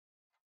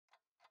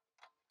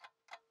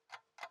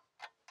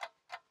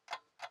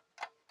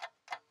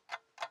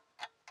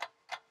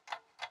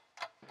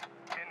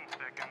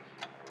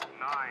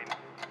9,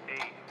 8,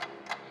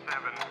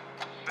 7,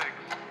 6,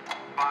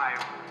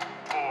 5,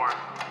 4,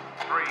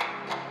 3,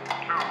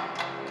 2,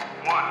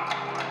 1,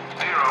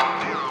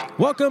 0.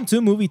 Welcome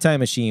to Movie Time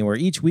Machine, where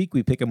each week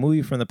we pick a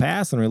movie from the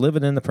past and relive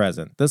it in the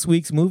present. This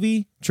week's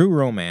movie, True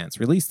Romance,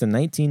 released in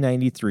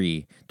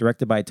 1993,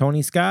 directed by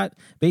Tony Scott,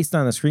 based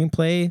on a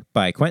screenplay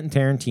by Quentin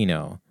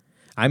Tarantino.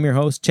 I'm your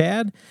host,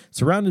 Chad,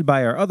 surrounded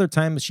by our other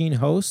Time Machine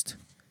host,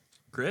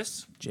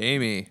 Chris?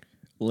 Jamie.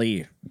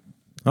 Lee.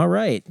 All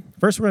right.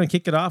 First, we're going to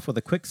kick it off with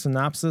a quick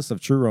synopsis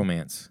of True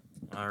Romance.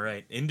 All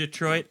right. In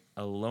Detroit,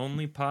 a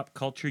lonely pop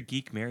culture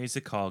geek marries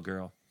a call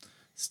girl,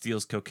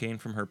 steals cocaine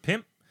from her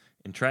pimp,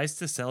 and tries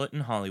to sell it in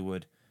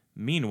Hollywood.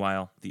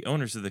 Meanwhile, the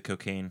owners of the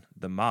cocaine,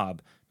 the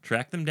mob,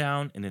 track them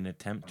down in an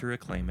attempt to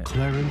reclaim it.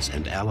 Clarence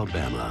and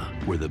Alabama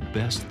were the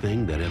best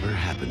thing that ever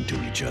happened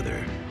to each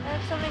other. I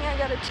have something I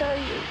gotta tell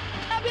you.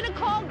 I've been a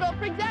call girl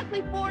for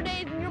exactly 4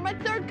 days, and you're my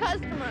third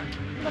customer.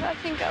 But I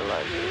think I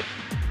love you.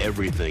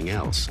 Everything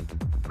else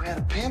We had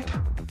a pimp?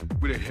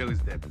 Where the hell is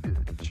that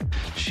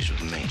bitch? she's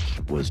with me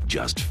was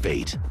just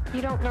fate.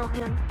 You don't know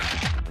him.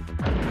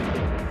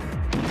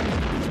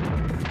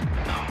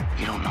 No,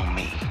 you don't know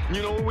me.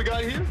 You know what we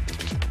got here?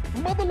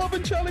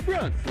 Mother-loving Charlie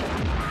Brown.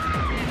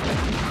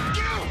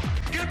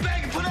 Get a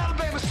bag and put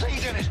Alabama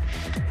seeds in it.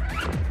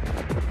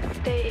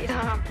 They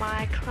are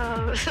my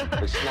clothes.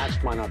 They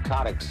snatched my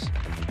narcotics.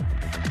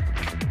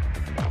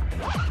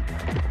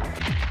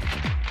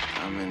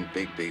 I'm in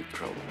big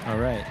trouble. All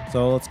right.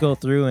 So let's go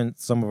through and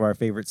some of our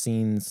favorite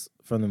scenes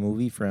from the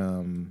movie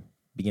from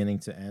beginning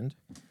to end.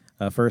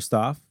 First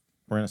off,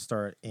 we're going to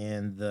start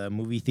in the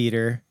movie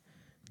theater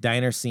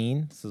diner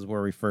scene. This is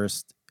where we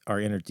first are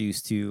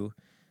introduced to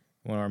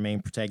one of our main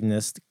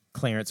protagonists,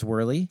 Clarence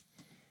Worley,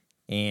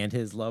 and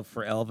his love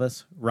for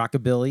Elvis,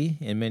 rockabilly,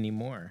 and many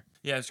more.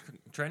 Yeah, I was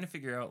trying to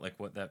figure out like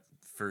what that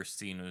first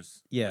scene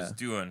was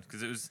doing,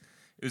 because it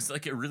was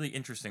like a really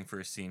interesting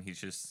first scene. He's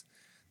just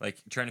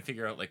like trying to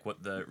figure out like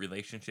what the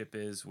relationship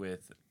is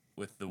with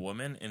the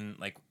woman, and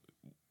like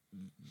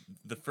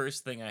the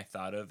first thing I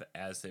thought of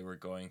as they were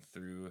going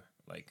through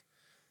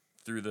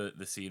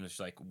the scene was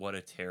like, what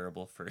a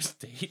terrible first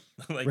date.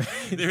 Like Right.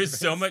 there was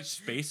so much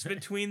space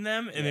between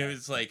them, and it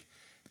was like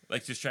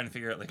just trying to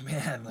figure out like,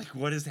 man, like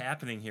what is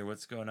happening here?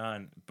 What's going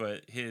on?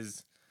 But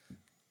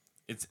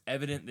it's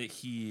evident that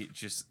he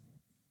just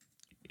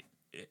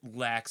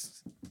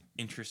lacks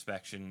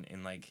introspection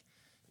and like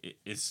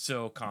is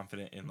so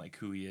confident in like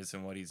who he is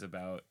and what he's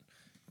about,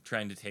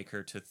 trying to take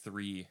her to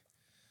three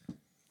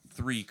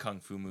kung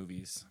fu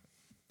movies.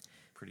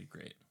 Pretty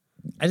great.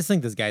 I just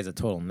think this guy's a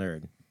total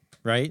nerd,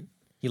 right?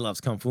 He loves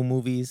kung fu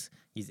movies.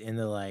 He's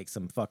into like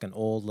some fucking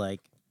old like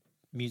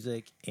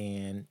music,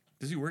 and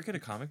Does he work at a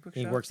comic book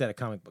he shop? works at a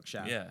comic book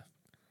shop. Yeah.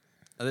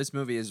 This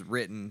movie is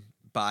written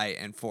by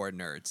and for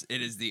nerds.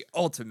 It is the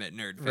ultimate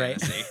nerd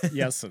Right. fantasy.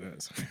 Yes, it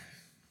is.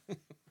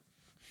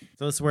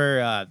 So this is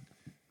where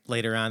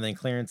later on, then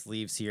Clarence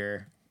leaves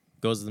here,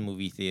 goes to the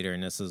movie theater,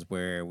 and this is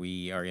where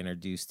we are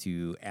introduced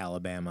to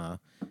Alabama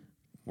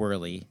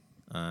Worley,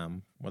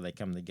 where they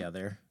come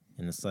together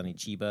in the Sonny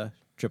Chiba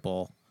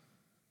triple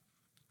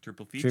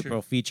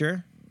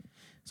feature.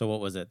 So what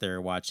was it?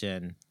 They're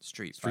watching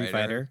Street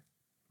Fighter,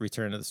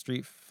 Return of the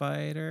Street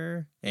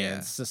Fighter, and Yeah.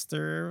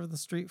 Sister of the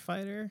Street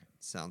Fighter.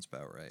 Sounds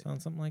about right.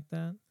 Sounds something like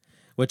that.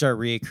 Which are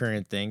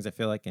reoccurring things. I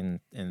feel like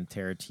in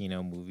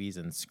Tarantino movies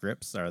and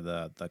scripts are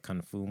the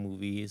kung fu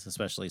movies,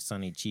 especially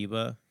Sonny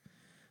Chiba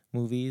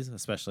movies,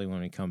 especially when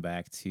we come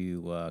back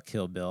to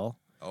Kill Bill.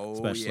 Oh,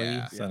 Especially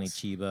yeah. Sonny Yes.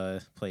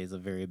 Chiba plays a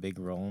very big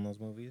role in those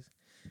movies.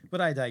 But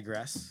I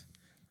digress.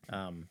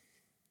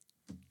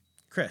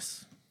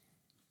 Chris,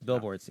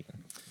 billboard scene.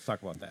 Let's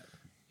talk about that.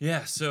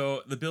 Yeah,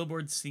 so the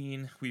billboard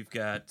scene, we've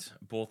got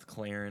both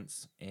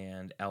Clarence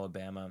and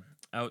Alabama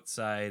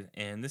outside,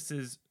 and this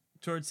is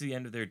towards the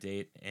end of their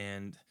date,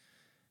 and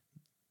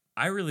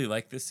I really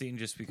like this scene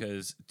just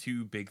because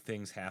two big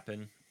things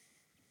happen.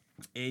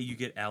 You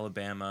get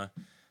Alabama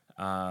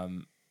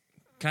kind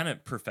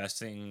of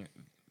professing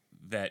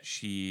that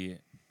she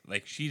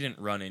didn't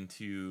run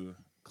into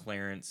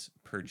Clarence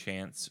per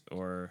chance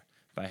or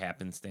by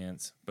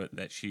happenstance, but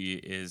that she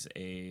is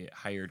a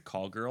hired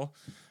call girl,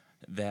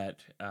 that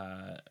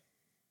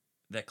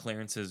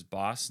Clarence's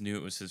boss knew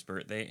it was his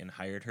birthday and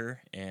hired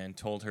her and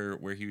told her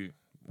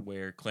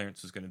where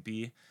Clarence was going to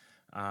be.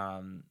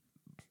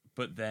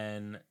 But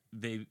then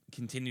they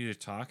continue to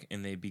talk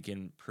and they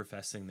begin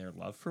professing their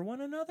love for one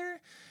another.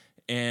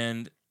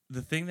 And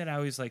the thing that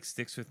always like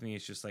sticks with me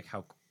is just like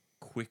how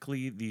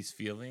quickly these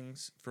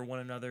feelings for one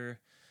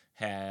another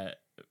had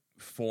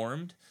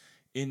formed.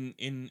 In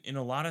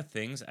a lot of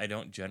things, I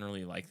don't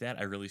generally like that.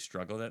 I really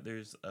struggle that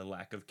there's a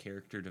lack of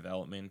character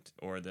development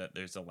or that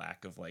there's a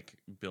lack of like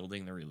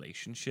building the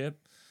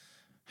relationship.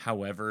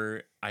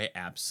 However, I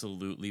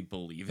absolutely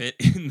believe it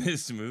in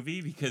this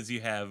movie because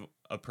you have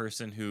a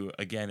person who,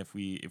 again, if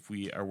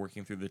we are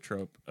working through the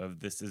trope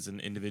of this is an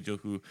individual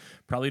who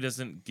probably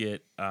doesn't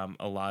get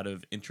a lot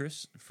of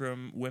interest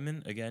from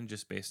women, again,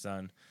 just based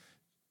on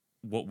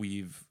what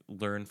we've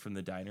learned from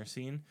the diner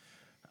scene.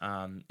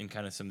 in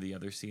kind of some of the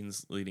other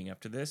scenes leading up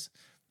to this,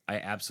 I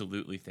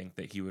absolutely think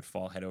that he would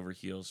fall head over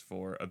heels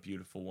for a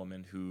beautiful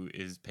woman who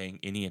is paying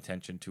any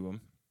attention to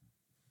him.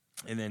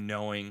 And then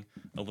knowing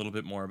a little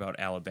bit more about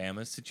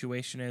Alabama's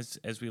situation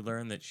as we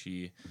learn that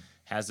she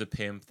has a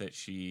pimp, that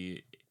she's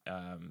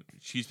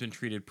been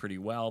treated pretty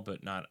well,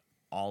 but not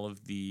all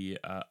of the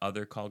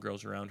other call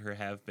girls around her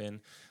have been.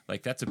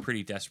 Like, that's a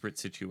pretty desperate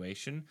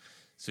situation.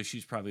 So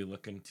she's probably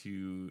looking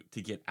to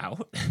get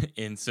out.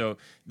 And so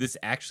this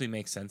actually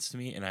makes sense to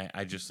me. And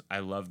I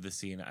love the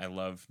scene. I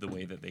love the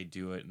way that they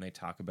do it. And they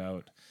talk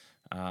about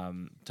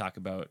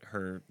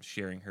her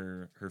sharing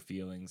her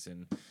feelings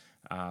and,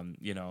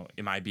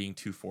 am I being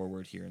too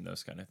forward here and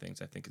those kind of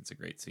things. I think it's a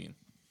great scene.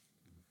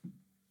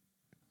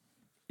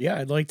 Yeah,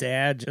 I'd like to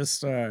add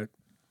just, I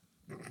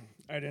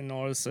didn't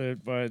notice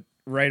it, but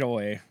right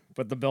away,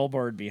 but the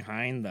billboard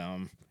behind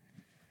them,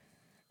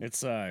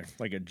 it's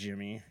like a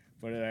Jimmy,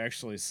 but it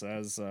actually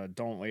says,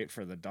 don't wait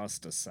for the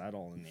dust to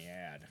settle in the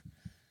ad.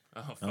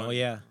 Oh, Oh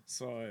yeah.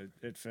 So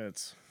it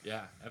fits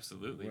Yeah,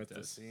 absolutely. with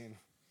the scene.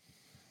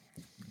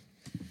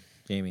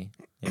 Jamie,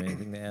 you have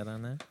anything to add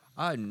on that?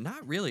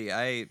 Not really.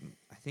 I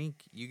think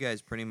you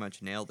guys pretty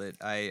much nailed it.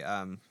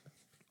 I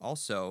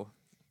also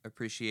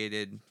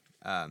appreciated.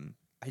 I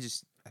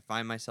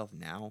find myself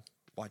now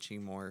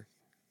watching more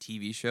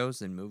TV shows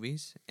than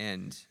movies,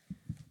 and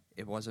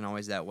it wasn't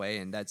always that way.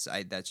 And that's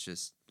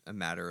just a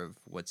matter of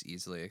what's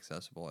easily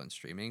accessible on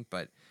streaming.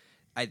 But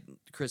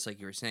Chris, like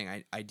you were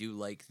saying, I do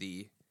like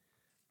the.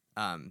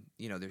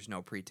 There's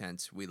no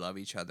pretense. We love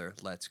each other.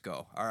 Let's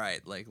go. All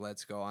right,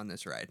 let's go on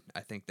this ride.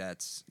 I think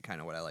that's kind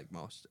of what I like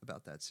most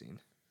about that scene.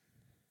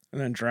 And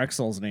then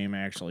Drexel's name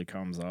actually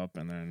comes up,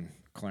 and then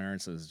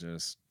Clarence is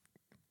just,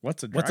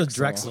 what's a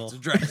Drexel? What's a Drexel? It's a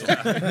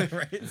Drexel.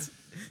 Right.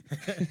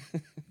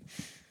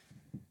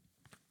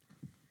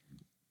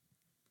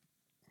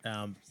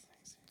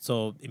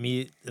 So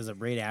is it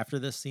right after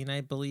this scene?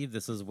 I believe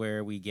this is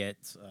where we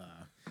get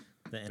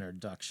the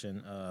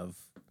introduction of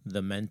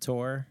the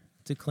mentor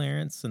to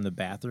Clarence in the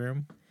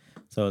bathroom.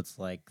 So it's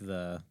like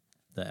the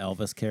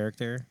Elvis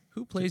character.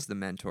 Who plays the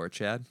mentor,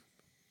 Chad?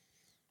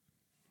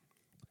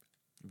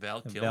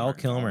 Val Kilmer. Val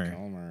Kilmer.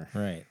 Kilmer.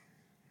 Right.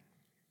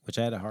 Which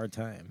I had a hard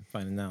time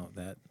finding out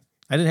that.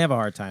 I didn't have a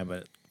hard time,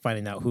 but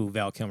finding out who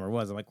Val Kilmer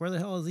was. I'm like, where the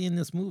hell is he in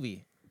this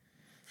movie?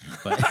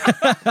 But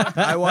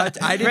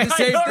I did the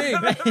same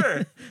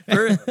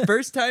thing.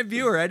 First time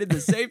viewer, I did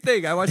the same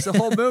thing. I watched the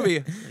whole movie.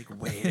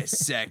 Like, wait a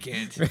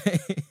second.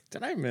 right.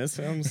 Did I miss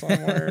him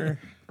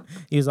somewhere?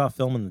 He was off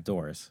filming The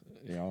Doors.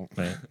 You know,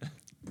 Right.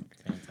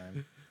 Same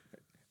time.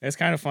 it's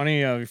kind of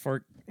funny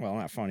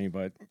not funny,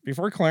 but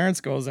before Clarence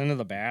goes into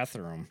the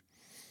bathroom,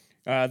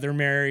 they're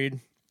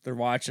married. They're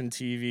watching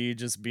TV,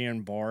 just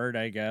being bored,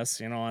 I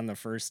guess, on the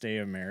first day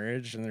of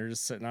marriage. And they're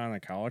just sitting on the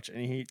couch.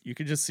 And you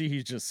could just see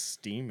he's just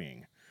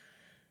steaming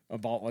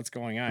about what's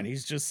going on.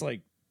 He's just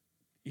like,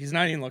 he's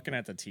not even looking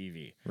at the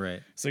TV.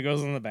 Right. So he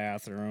goes in the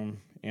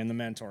bathroom, and the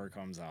mentor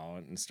comes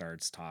out and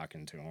starts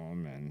talking to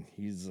him. And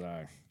he's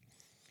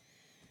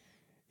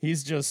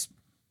just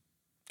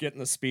getting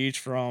the speech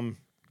from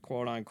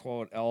quote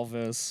unquote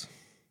Elvis.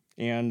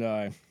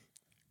 And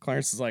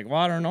Clarence is like, well,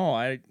 I don't know.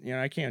 I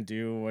can't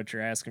do what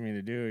you're asking me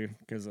to do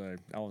because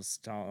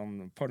Elvis telling him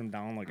to put him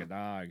down like a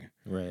dog.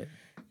 Right.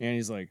 And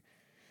he's like,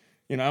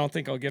 I don't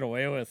think I'll get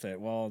away with it.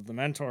 Well, the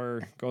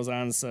mentor goes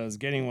on and says,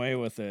 getting away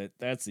with it,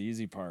 that's the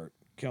easy part.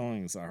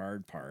 Killing's the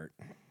hard part.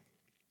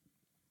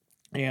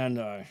 And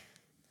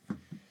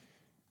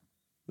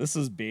this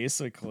is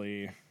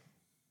basically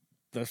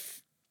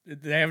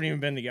they haven't even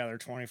been together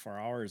 24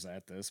 hours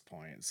at this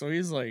point. So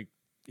he's like,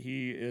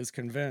 he is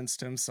convinced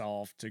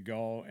himself to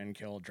go and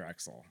kill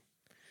Drexel.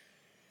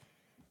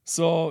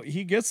 So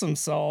he gets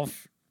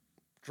himself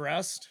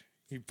dressed.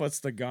 He puts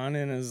the gun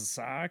in his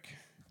sock,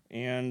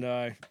 and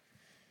I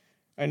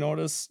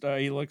noticed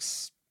he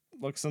looks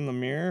in the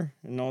mirror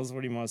and knows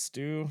what he must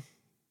do.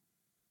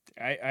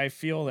 I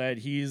feel that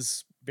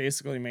he's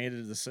basically made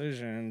a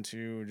decision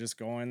to just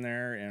go in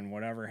there and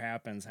whatever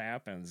happens,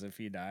 happens. If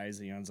he dies,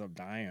 he ends up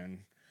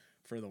dying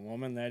for the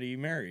woman that he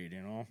married,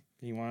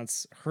 He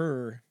wants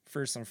her,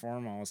 first and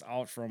foremost,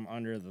 out from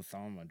under the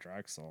thumb of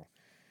Drexel.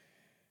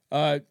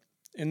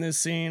 In this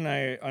scene,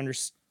 I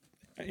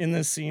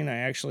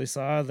actually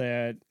saw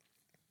that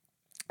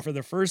for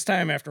the first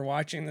time after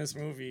watching this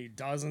movie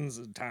dozens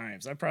of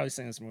times. I've probably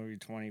seen this movie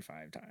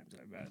 25 times,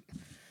 I bet.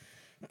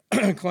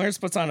 Clarence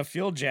puts on a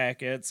field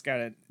jacket.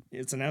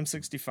 It's an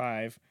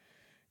M65.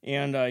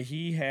 And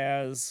he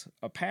has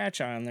a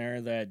patch on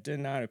there that did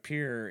not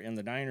appear in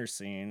the diner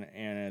scene,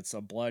 and it's a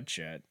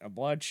bloodshed. A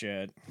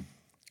bloodshed,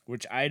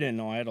 which I didn't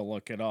know. I had to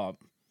look it up.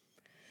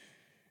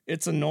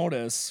 It's a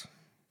notice.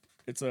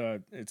 It's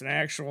an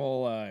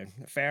actual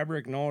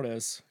fabric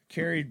notice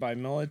carried by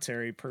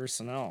military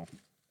personnel.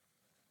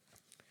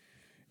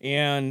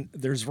 And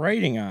there's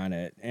writing on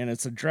it, and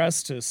it's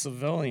addressed to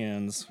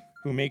civilians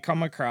who may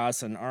come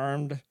across an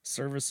armed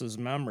services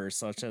member,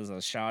 such as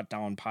a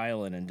shot-down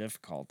pilot in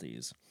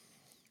difficulties.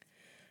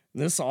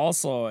 This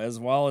also, as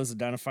well as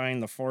identifying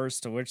the force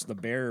to which the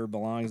bearer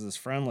belongs as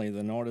friendly,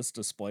 the notice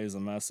displays a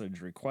message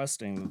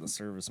requesting that the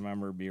service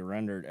member be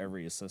rendered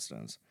every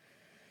assistance.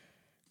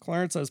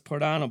 Clarence has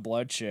put on a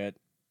bloodshed,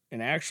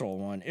 an actual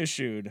one,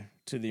 issued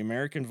to the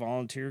American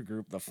volunteer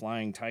group, the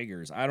Flying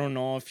Tigers. I don't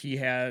know if he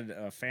had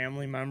a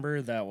family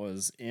member that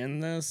was in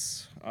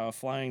this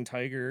Flying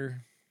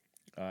Tiger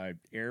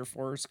Air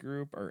Force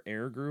group or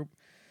air group,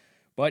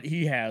 but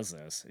he has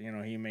this.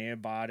 He may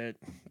have bought it.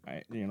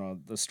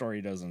 The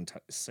story doesn't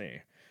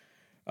say.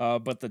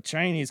 But the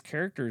Chinese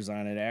characters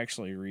on it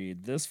actually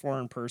read, "This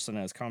foreign person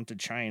has come to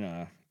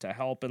China to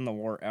help in the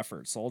war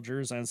effort.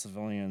 Soldiers and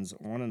civilians,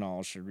 one and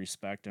all, should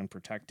respect and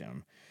protect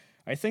him."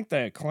 I think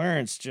that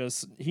Clarence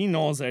he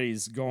knows that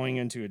he's going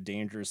into a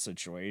dangerous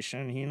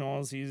situation. He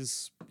knows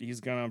he's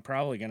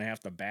probably gonna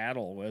have to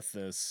battle with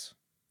this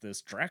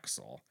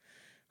Drexel,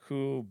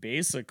 who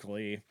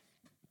basically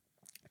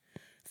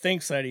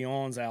thinks that he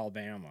owns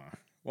Alabama.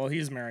 Well,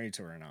 he's married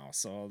to her now,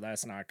 so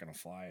that's not gonna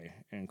fly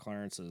in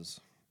Clarence's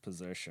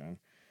position.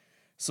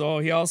 So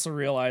he also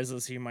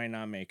realizes he might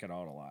not make it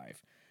out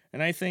alive.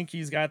 And I think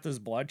he's got this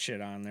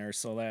bloodshed on there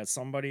so that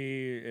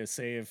somebody,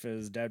 say if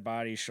his dead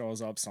body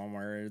shows up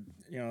somewhere,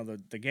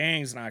 the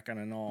gang's not going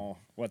to know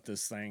what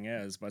this thing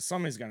is, but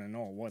somebody's going to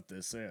know what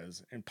this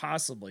is and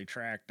possibly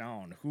track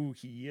down who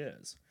he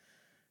is,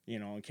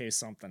 in case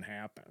something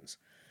happens.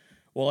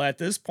 Well, at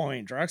this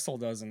point, Drexel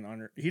doesn't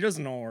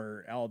know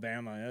where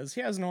Alabama is.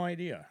 He has no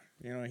idea.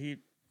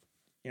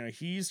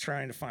 He's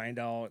trying to find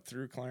out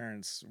through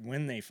Clarence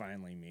when they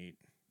finally meet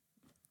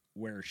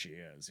where she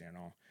is,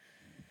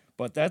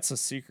 But that's a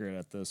secret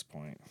at this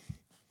point.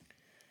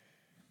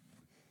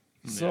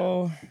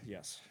 So,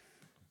 yes.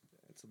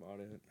 That's about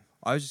it.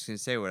 I was just going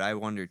to say, what I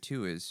wonder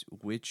too is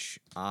which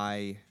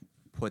eye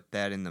put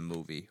that in the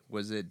movie.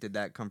 Did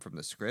that come from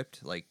the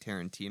script, like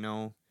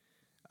Tarantino?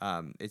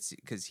 It's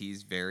because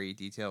he's very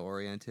detail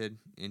oriented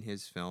in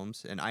his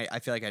films, and I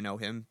feel like I know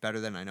him better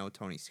than I know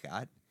Tony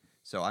Scott,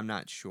 so I'm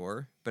not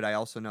sure. But I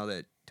also know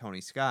that Tony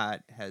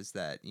Scott has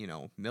that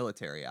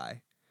military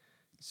eye,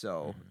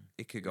 so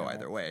it could go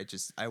either way.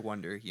 I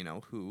wonder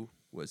who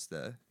was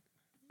the.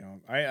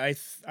 I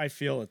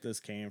feel that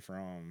this came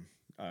from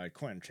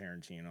Quentin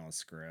Tarantino's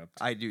script.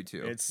 I do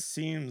too. It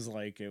seems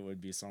like it would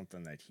be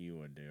something that he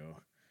would do.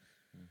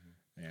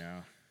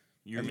 Yeah.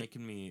 You're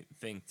making me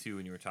think too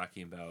when you were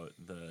talking about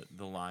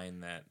the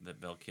line that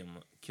Val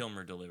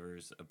Kilmer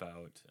delivers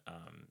about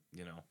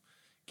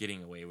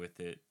getting away with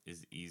it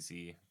is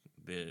easy,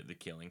 the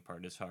killing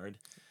part is hard.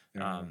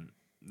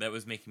 That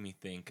was making me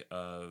think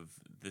of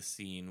the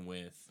scene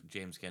with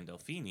James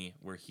Gandolfini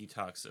where he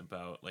talks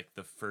about like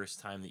the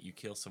first time that you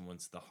kill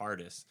someone's the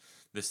hardest.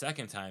 The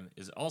second time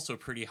is also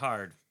pretty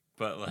hard,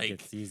 but like It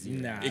gets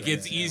easier. it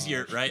gets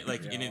easier, right?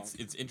 Like, and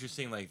it's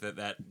interesting, like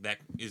that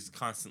is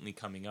constantly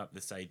coming up.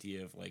 This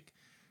idea of like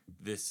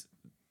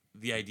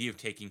the idea of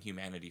taking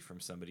humanity from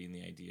somebody, and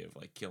the idea of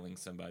like killing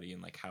somebody,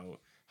 and like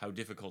how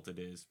difficult it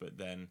is, but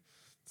then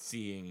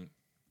seeing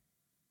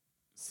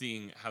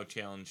how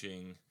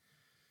challenging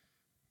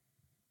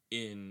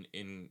in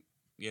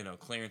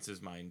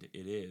Clarence's mind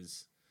it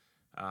is,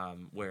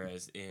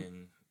 whereas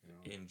in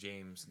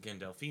James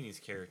Gandolfini's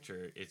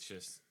character, it's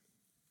just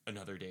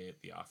another day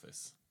at the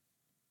office.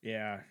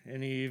 Yeah,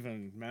 and he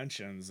even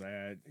mentions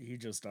that he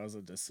just does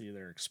it to see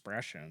their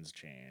expressions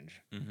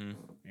change. Mm-hmm.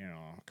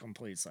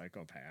 Complete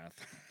psychopath.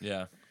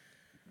 Yeah.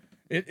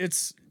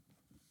 It's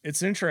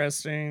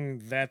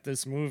interesting that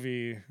this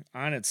movie,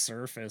 on its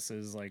surface,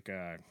 is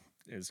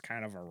is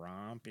kind of a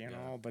romp,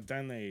 but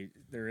then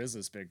there is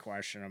this big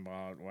question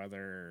about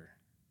whether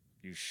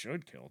you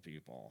should kill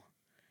people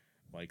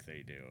like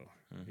they do.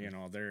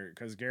 Mm-hmm.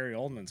 Because Gary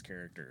Oldman's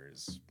character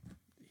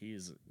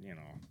he's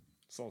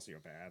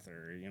sociopath,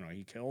 or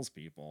he kills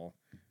people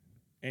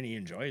and he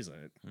enjoys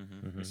it.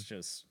 Mm-hmm. It's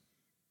just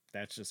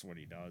that's just what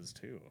he does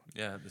too.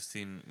 Yeah, the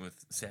scene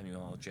with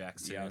Samuel L.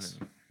 Jackson. Yes.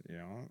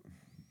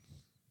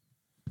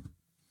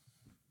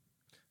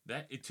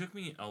 That it took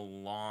me a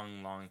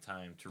long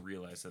time to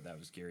realize that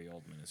was Gary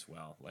Oldman as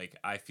well. Like,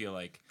 I feel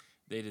like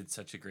they did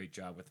such a great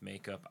job with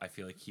makeup. I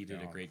feel like he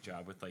did a great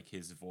job with like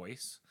his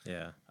voice.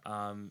 Yeah.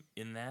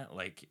 In that,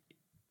 like,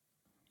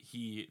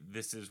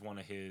 this is one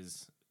of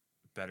his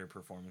better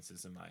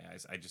performances in my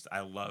eyes.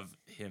 I love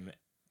him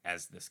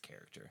as this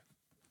character.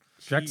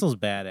 Drexel's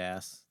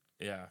badass.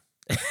 Yeah.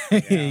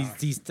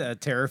 He's a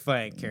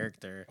terrifying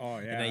character. Oh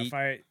yeah.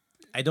 And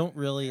I don't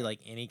really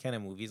like any kind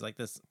of movies like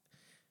this.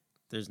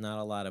 There's not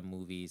a lot of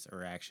movies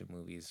or action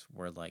movies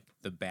where like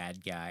the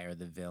bad guy or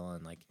the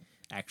villain like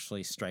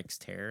actually strikes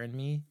terror in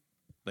me,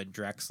 but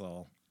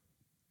Drexel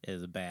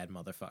is a bad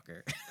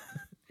motherfucker.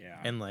 Yeah.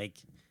 And like,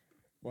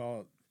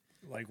 well,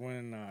 like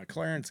when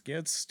Clarence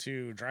gets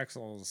to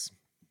Drexel's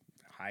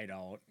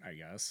hideout, I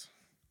guess,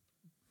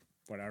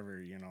 whatever,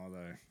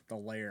 the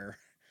lair,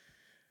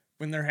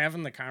 when they're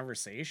having the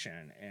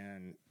conversation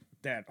and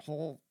that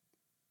whole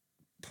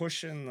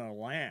pushing the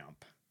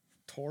lamp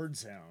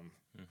towards him.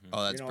 Mm-hmm.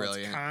 Oh, that's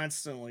brilliant. It's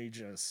constantly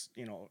just,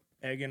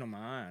 egging him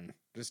on,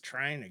 just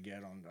trying to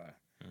get him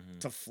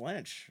to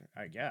flinch,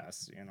 I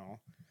guess, you know.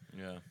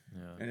 Yeah.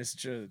 And it's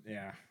just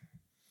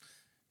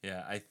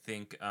Yeah, I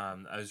think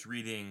I was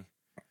reading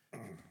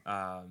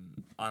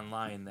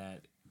online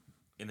that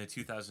in the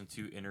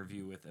 2002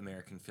 interview with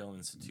American Film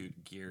Institute,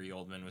 Gary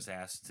Oldman was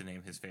asked to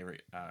name his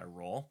favorite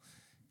role.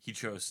 He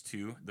chose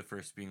two, the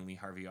first being Lee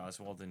Harvey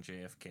Oswald in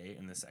JFK,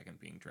 and the second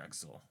being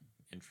Drexel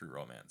in True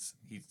Romance.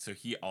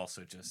 He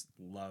also just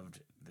loved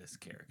this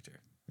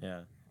character.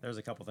 Yeah, there was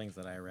a couple things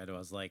that I read. It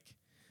was like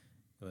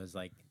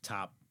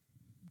top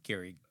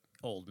Gary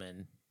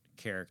Oldman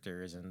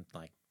characters, and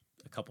like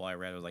a couple I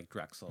read was like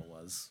Drexel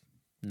was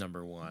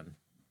number one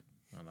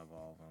out of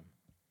all of them.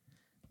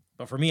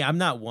 But for me, I'm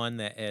not one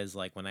that is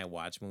like when I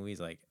watch movies,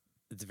 like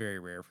it's very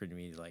rare for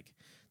me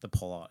to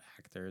pull out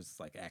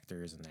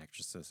actors and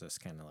actresses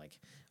just kind of like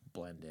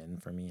blend in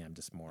for me. I'm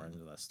just more into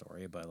the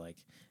story. But like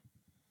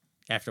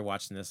after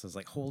watching this, I was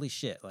like, holy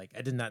shit! Like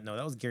I did not know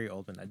that was Gary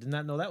Oldman. I did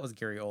not know that was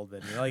Gary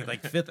Oldman. You know,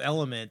 like Fifth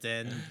Element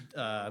and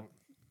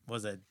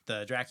was it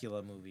the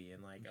Dracula movie?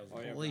 And like I was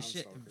like, holy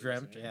shit!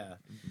 Dreamt, yeah.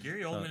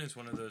 Gary Oldman is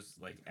one of those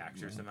like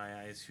actors in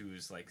my eyes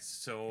who's like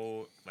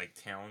so like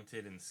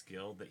talented and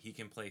skilled that he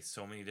can play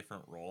so many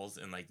different roles,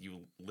 and like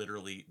you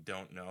literally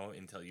don't know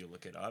until you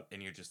look it up,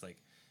 and you're just like,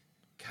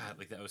 God,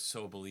 like that was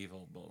so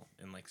believable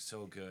and like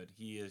so good.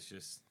 He is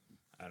just,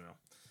 I don't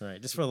know. Right.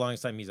 Just for the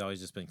longest time, he's always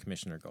just been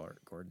Commissioner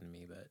Gordon to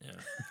me. But Yeah.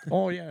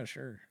 Oh yeah,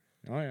 sure.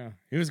 Oh yeah,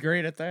 he was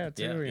great at that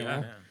too. You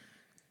know.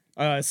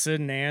 Sid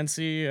and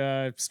Nancy,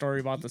 story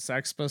about the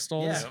Sex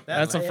Pistols. Yeah,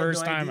 that's the I had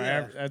first no time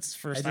idea. that's the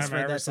first I just time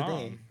I read ever that saw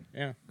today. him.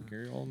 Yeah,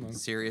 Gary Oldman.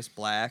 Sirius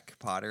Black,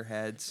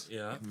 Potterheads.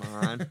 Yeah. Come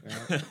on.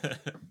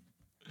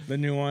 The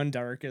new one,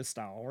 Darkest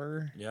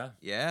Hour. Yeah.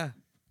 Yeah.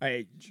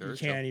 You Sure,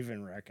 can't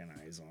even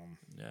recognize him.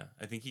 Yeah.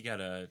 I think he got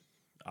a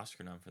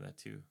Oscar nom for that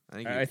too. I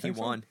think I he think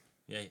so. won.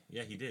 Yeah,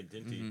 he did,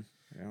 didn't he?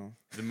 Yeah.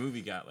 The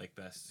movie got like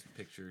Best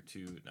Picture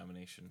 2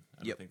 nomination. I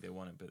don't Yep. think they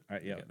won it, but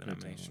Yeah. they got the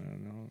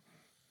nomination. No.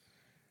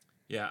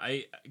 Yeah,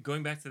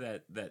 going back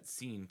to that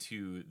scene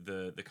too,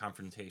 the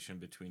confrontation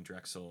between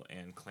Drexel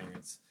and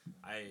Clarence.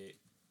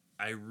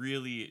 I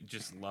really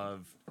just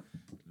love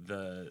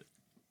the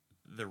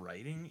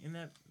writing in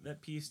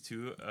that piece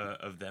too,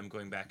 of them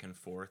going back and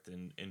forth,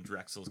 and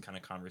Drexel's kind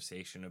of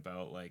conversation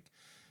about like,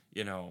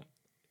 you know,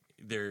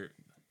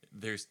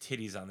 there's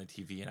titties on the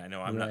TV, and I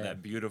know I'm not Right.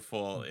 that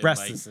beautiful. And,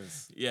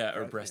 breastises. like, yeah,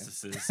 or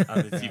breastises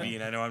on the TV,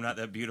 and I know I'm not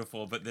that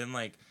beautiful. But then,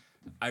 like,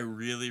 I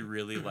really,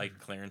 really liked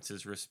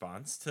Clarence's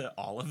response to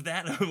all of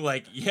that. I'm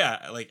like,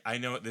 yeah, like, I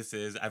know what this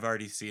is. I've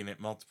already seen it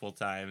multiple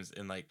times.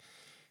 And, like,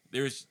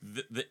 there's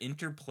the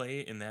interplay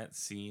in that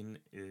scene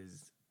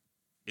is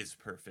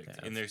perfect.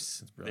 Yeah, and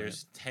it's brilliant.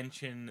 there's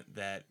tension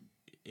that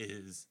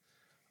is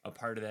a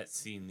part of that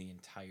scene the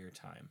entire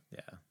time.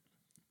 Yeah.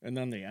 And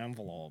then the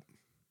envelope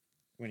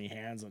when he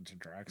hands it to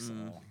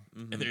Drexel.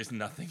 And there's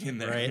nothing in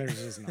there. Right. There's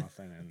just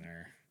nothing in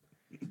there.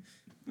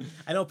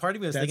 I know part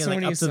of me was That's thinking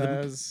when like he up to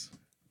the. says,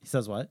 He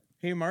says what?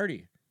 "Hey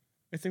Marty,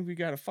 I think we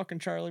got a fucking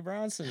Charlie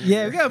Bronson."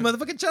 Yeah, here." we got a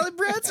motherfucking Charlie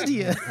Branson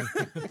here.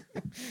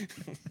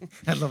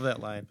 I love that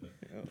line.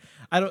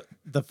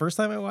 The first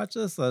time I watched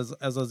this, as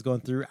I was going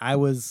through, I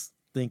was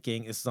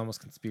thinking, this is almost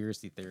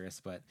conspiracy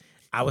theorist, but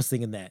I was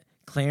thinking that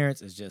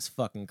Clarence is just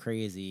fucking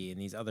crazy, and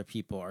these other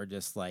people are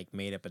just like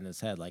made up in his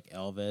head, like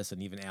Elvis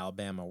and even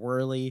Alabama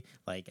Whirly.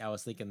 Like I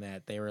was thinking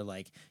that they were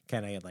like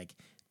kind of like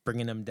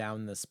bringing him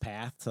down this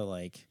path to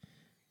like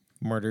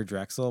murder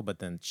Drexel, but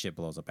then shit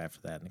blows up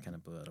after that, and it kind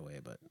of blew it away.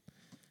 But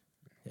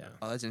yeah,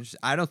 Oh, that's interesting.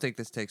 I don't think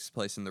this takes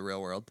place in the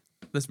real world.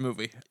 This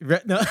movie.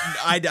 No.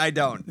 I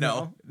don't.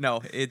 No.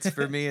 It's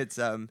for me. It's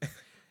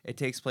it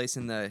takes place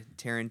in the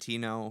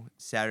Tarantino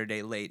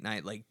Saturday late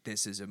night. Like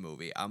this is a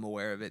movie. I'm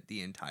aware of it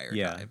the entire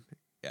time.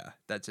 Yeah,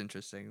 that's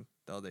interesting.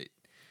 Though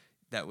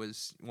that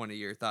was one of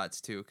your thoughts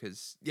too,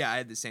 because I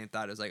had the same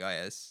thought. I was like, oh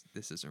yeah,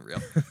 this isn't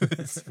real.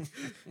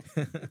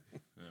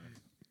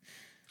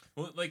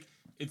 Well, like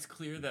it's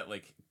clear that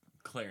like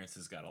Clarence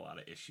has got a lot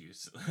of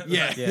issues.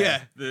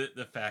 Yeah.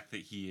 The fact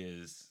that he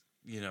is,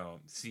 you know,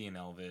 seeing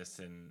Elvis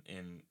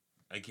and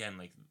again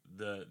like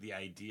the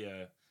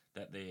idea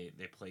that they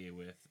play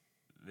with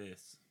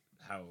this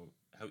how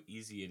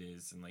easy it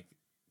is and like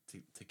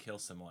to kill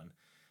someone.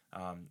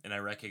 And I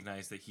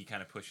recognize that he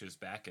kind of pushes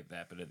back at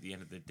that, but at the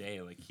end of the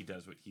day, like he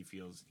does what he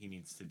feels he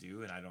needs to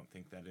do, and I don't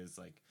think that is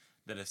like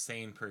that a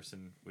sane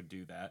person would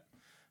do that.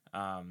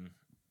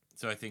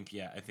 So I think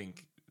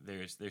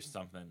there's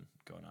something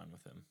going on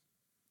with him.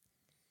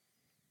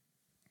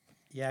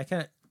 Yeah, I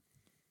kind of.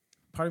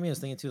 Part of me was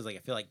thinking too is like I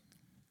feel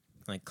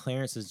like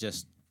Clarence is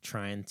just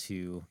trying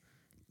to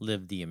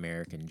live the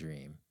American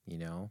dream. You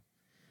know,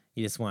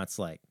 he just wants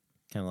like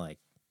kind of like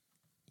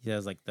he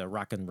has like the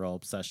rock and roll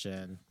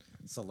obsession,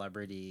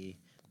 celebrity.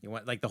 You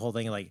want like the whole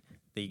thing like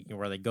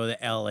where they go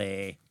to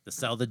L.A. to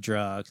sell the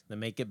drugs, to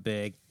make it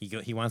big.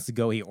 He wants to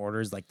go. He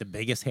orders like the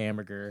biggest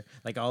hamburger.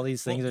 Like all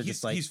these things are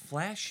just like he's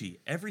flashy.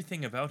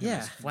 Everything about him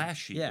is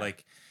flashy. Yeah.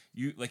 Like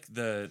you like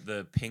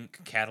the pink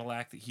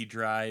Cadillac that he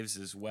drives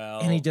as well,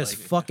 And he just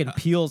like, fucking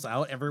peels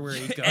out everywhere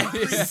he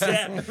goes.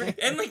 yeah.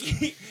 And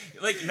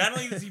like not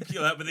only does he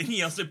peel out, but then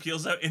he also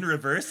peels out in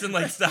reverse and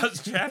like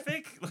stops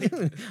traffic. Like,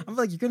 I'm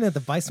like, you're gonna have to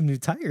buy some new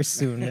tires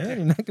soon, man.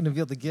 You're not gonna be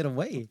able to get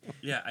away.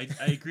 yeah, I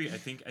agree. I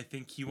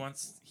think he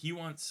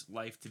wants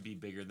life to be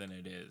bigger than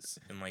it is,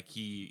 and like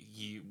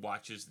he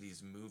watches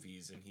these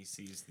movies and he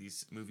sees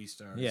these movie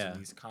stars Yeah. and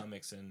these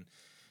comics and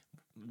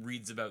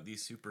reads about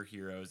these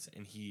superheroes,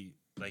 and he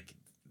like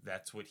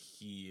that's what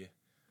he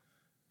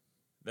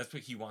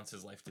wants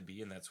his life to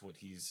be, and that's what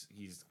he's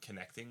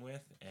connecting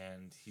with,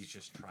 and he's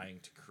just trying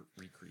to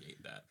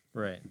recreate that.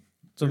 Right.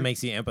 So it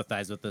makes you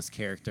empathize with this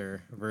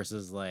character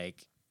versus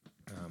like,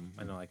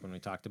 I know like when we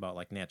talked about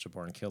like Natural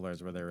Born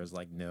Killers, where there was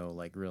like no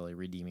like really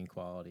redeeming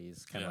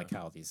qualities, kind of like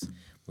how these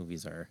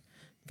movies are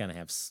gonna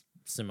have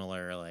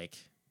similar like,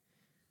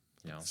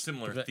 you know,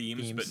 Similar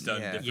themes but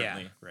done Yeah.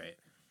 differently. Yeah. Right.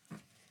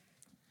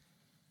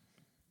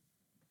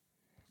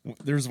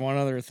 There's one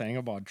other thing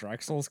about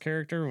Drexel's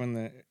character when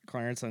the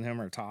Clarence and him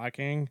are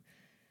talking.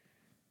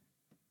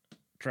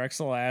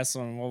 Drexel asks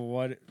him,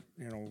 "Well,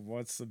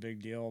 what's the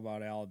big deal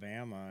about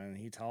Alabama?" And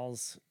he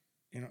tells,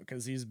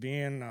 because he's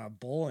being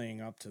bullying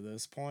up to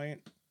this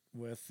point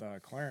with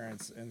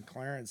Clarence, and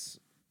Clarence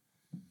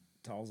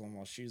tells him,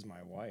 "Well, she's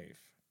my wife,"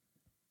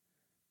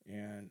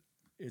 and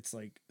it's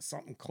like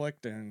something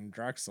clicked in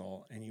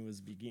Drexel, and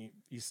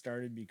he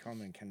started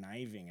becoming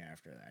conniving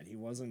after that. He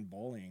wasn't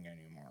bullying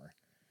anymore.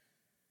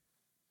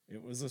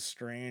 It was a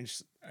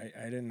strange.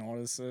 I didn't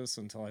notice this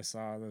until I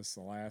saw this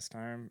the last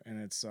time, and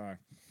it's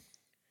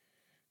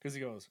because he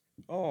goes,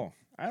 "Oh,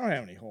 I don't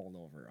have any hold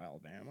over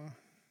Alabama."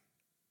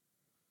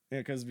 Yeah,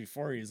 because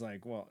before he's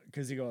like, "Well,"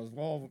 because he goes,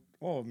 "Well,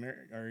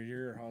 are you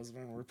your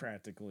husband? We're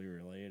practically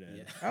related.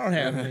 Yeah. I don't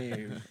have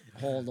any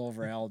hold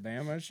over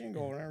Alabama. She can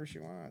go wherever she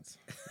wants."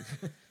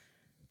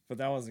 But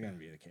that wasn't going to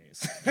be the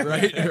case.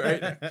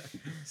 Right.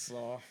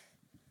 So,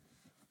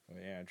 but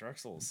yeah,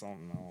 Drexel is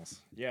something else.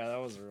 Yeah, that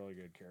was a really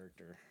good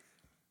character.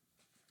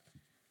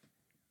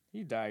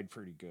 He died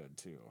pretty good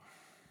too.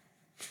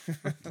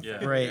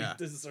 Yeah. Right. Yeah.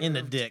 In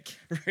the dick.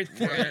 Right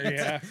there,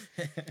 yeah.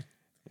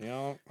 You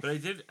know, But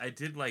I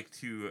did like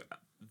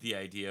the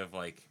idea of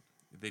like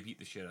they beat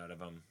the shit out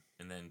of him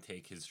and then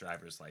take his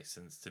driver's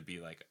license to be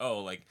like, oh,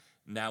 like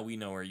now we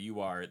know where you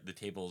are. The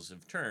tables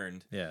have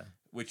turned. Yeah.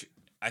 Which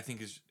I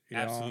think is Yeah.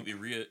 absolutely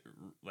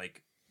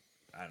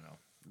I don't know,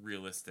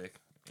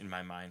 realistic in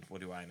my mind. What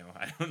do I know?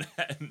 I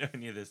don't know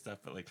any of this stuff,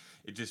 but like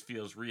it just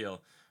feels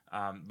real.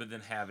 But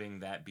then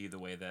having that be the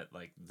way that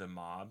like the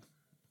mob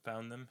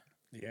found them,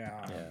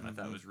 yeah. I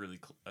thought it was really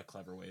a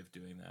clever way of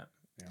doing that.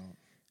 Yeah.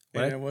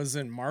 What? And it was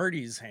in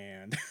Marty's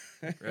hand.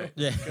 Right.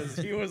 Yeah. Because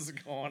he was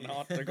going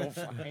out to go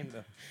find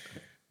the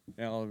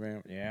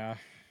Alabama. Yeah.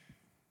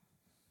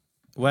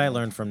 What I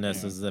learned from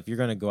this is if you're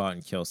gonna go out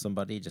and kill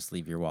somebody, just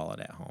leave your wallet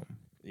at home.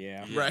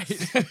 Yeah.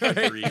 Yes. Right.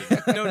 Agreed.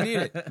 Don't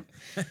need it.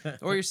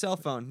 Or your cell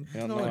phone.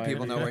 Yeah, Don't no let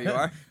people idea. know where you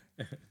are.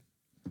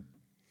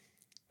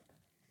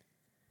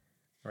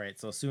 Right.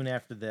 So soon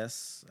after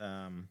this,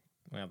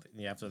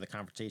 after the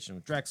confrontation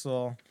with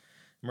Drexel,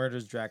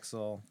 murders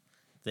Drexel,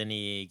 then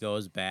he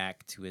goes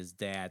back to his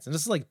dad's, and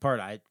this is like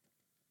part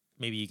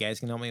maybe you guys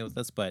can help me with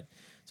this, but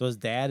so his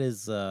dad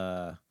is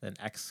an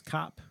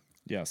ex-cop,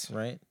 Yes.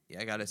 right?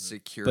 Yeah, I got a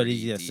security But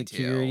he's a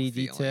security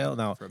feeling detail.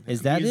 Now, from his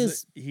him. dad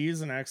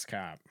He's an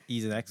ex-cop.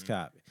 he's an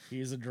ex-cop,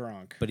 He's a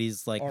drunk. but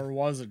he's like, Or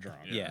was a drunk.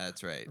 yeah,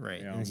 That's right.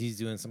 right, Yeah. and he's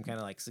doing some kind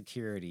of like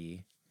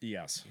security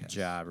Yes.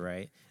 job,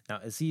 right? Now,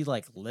 is he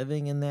like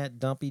living in that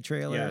dumpy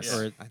trailer, Yes.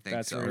 or I think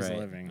That's so. where he's Right.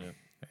 living. Yeah.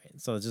 right?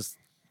 So it's just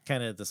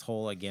kind of this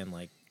whole again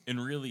like. And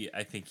really,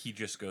 I think he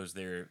just goes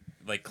there.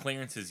 Like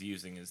Clarence is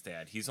using his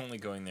dad. He's only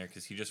going there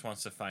because he just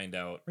wants to find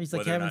out. He's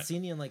like, whether or haven't not,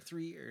 seen you in like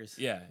 3 years.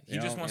 Yeah, he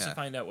Yeah. just wants Yeah. to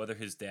find out whether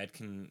his dad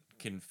can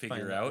Find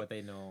figure out out what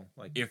they know.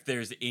 Like, if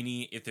there's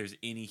any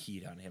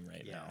heat on him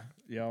right yeah, now.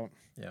 Yep.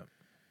 yeah,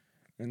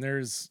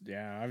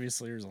 And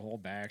obviously there's a whole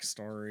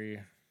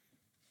backstory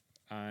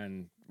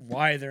on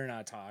why they're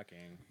not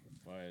talking.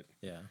 But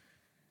yeah.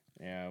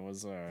 yeah, it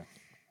was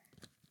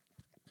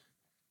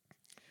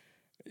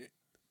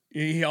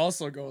he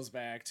also goes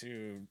back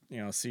to,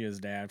 see his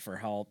dad for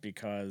help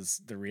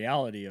because the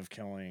reality of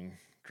killing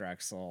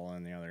Drexel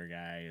and the other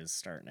guy is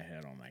starting to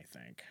hit him, I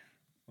think.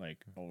 Like,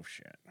 oh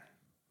shit.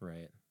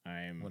 Right.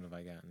 What have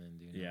I gotten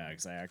into? now? Yeah,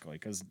 exactly.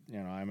 Because,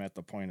 I'm at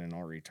the point of no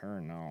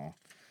return now.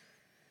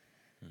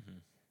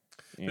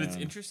 But it's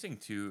interesting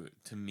too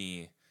to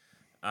me.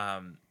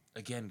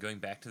 Again, going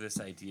back to this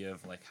idea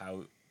of like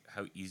how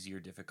easy or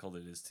difficult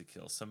it is to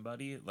kill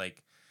somebody.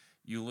 Like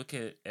you look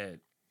at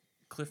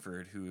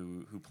Clifford,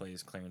 who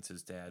plays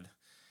Clarence's dad.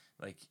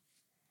 Like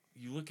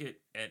you look at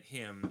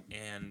him,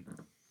 and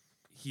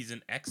he's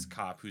an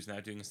ex-cop who's now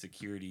doing a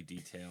security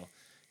detail.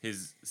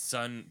 His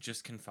son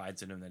just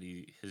confides in him that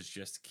he has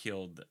just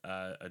killed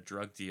a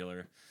drug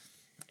dealer,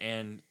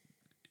 and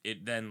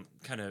it then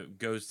kind of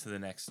goes to the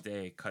next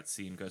day.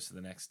 Cutscene goes to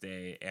the next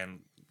day, and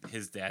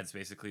his dad's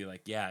basically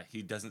like, yeah,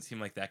 he doesn't seem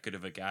like that good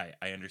of a guy.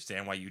 I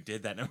understand why you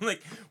did that. And I'm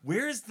like,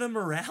 where is the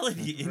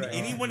morality in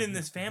anyone in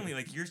this family?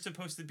 Like, you're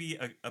supposed to be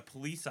a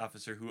police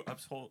officer who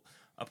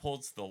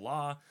upholds the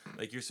law.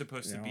 Like, you're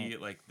supposed to be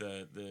like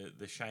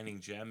the shining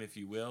gem, if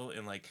you will.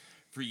 And like,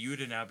 for you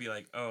to now be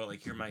like, oh,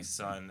 like, you're my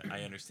son,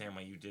 I understand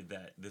why you did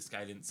that. This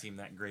guy didn't seem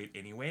that great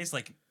anyways.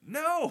 Like,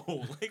 no,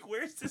 like,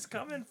 where's this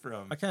coming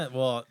from? I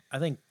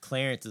think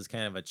Clarence is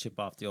kind of a chip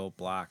off the old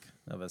block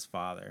of his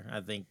father.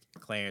 I think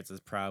Clarence is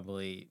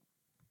probably,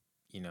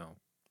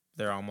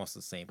 they're almost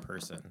the same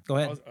person. Go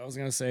ahead. I was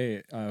gonna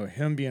say,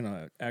 him being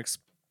an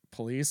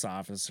ex-police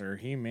officer,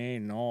 he may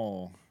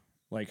know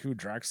like who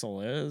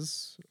Drexel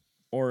is,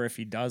 or if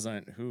he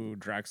doesn't, who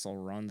Drexel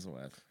runs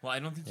with. Well, I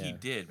don't think he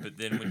did, but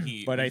then when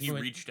he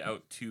reached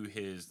out to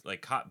his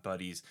like cop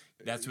buddies,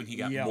 that's when he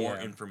got more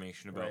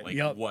information about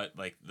what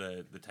like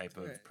the type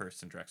of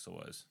person Drexel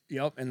was.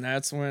 Yep, and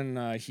that's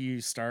when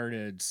he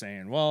started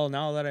saying, "Well,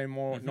 now that I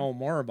know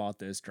more about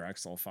this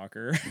Drexel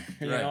fucker,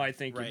 I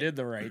think you did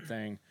the right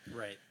thing."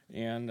 Right.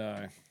 And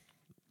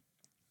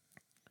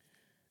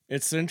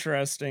it's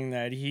interesting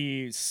that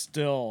he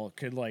still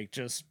could like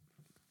just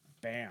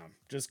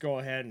go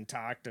ahead and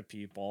talk to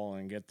people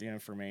and get the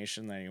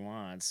information that he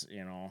wants,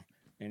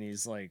 and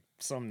he's like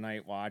some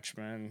night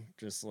watchman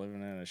just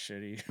living in a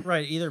shitty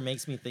right. Either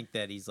makes me think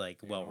that he's like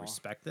well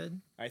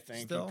respected. I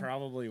think still. He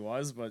probably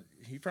was, but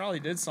he probably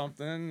did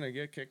something to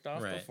get kicked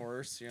off the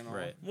force,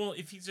 Right. Well,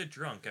 if he's a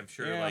drunk, I'm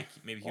sure like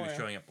maybe he was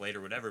showing up late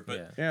or whatever,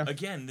 but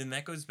again, then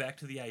that goes back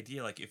to the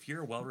idea, like, if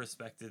you're a well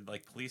respected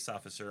like police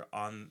officer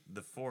on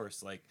the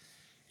force, like,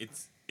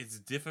 it's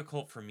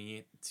difficult for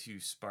me to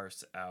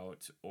sparse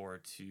out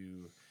or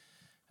to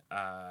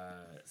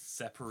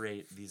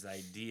separate these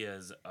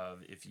ideas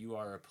of, if you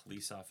are a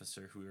police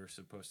officer who are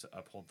supposed to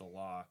uphold the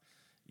law,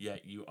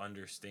 yet you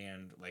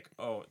understand like,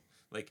 oh,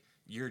 like,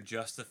 you're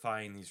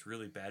justifying these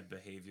really bad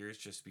behaviors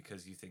just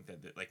because you think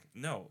that like,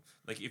 no,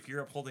 like, if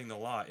you're upholding the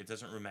law, it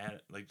doesn't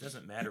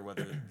matter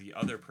whether the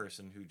other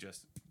person who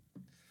just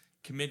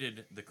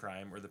committed the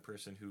crime or the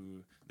person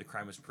who the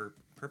crime was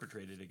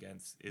perpetrated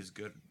against is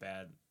good,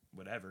 bad,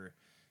 whatever.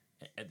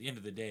 At the end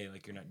of the day,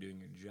 like, you're not doing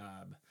your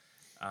job.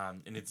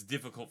 And it's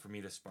difficult for me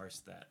to sparse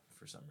that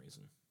for some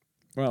reason.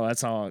 Well,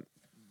 that's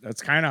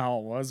kind of how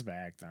it was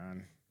back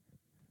then.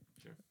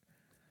 Sure.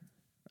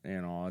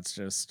 It's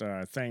just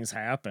things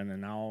happen,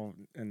 and now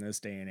in this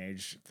day and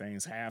age,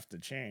 things have to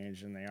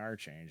change, and they are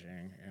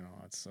changing.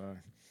 It's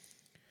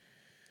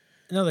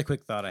another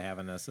quick thought I have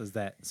on this is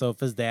that, so if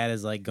his dad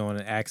is like going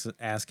and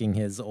asking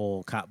his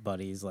old cop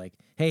buddies, like,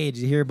 hey,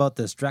 did you hear about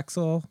this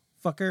Drexel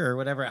fucker or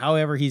whatever,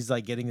 however he's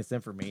like getting this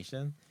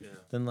information,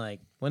 then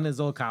like when his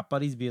old cop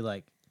buddies be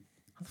like,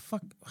 how the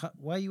fuck,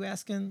 why are you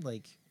asking,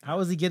 like, how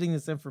is he getting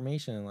this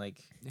information? And like,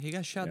 he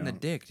got shot in the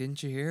dick,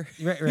 didn't you hear?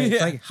 Right.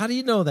 It's like, how do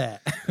you know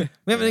that?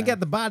 We haven't got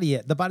the body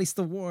yet, the body's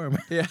still warm.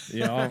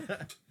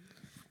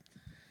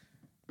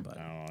 But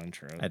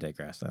I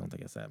digress. I don't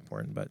think it's that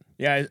important, but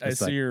I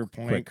see your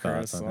point,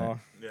 Chris. I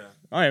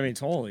mean,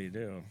 totally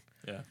do.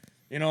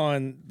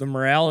 And the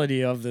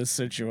morality of this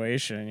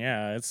situation,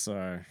 it's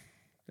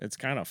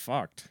kind of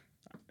fucked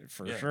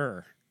for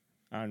sure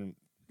on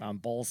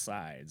both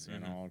sides,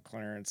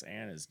 Clarence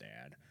and his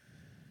dad.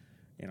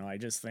 I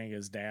just think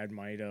his dad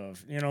might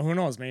have, who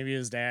knows, maybe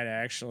his dad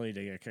actually,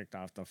 to get kicked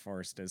off the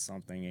force, did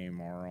something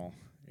immoral,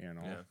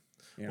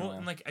 Well,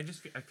 and like, I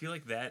feel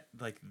like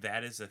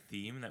that is a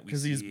theme that we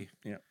see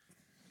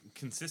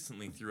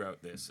consistently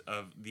throughout this,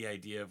 of the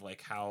idea of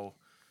like how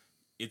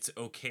it's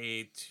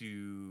okay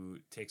to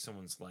take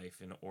someone's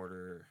life in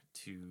order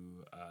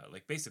to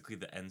like, basically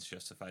the ends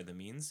justify the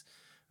means.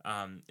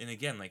 And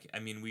again, like, I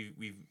mean,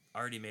 we've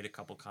already made a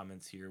couple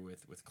comments here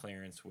with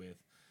Clarence, with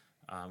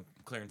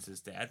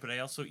Clarence's dad, but I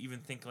also even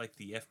think like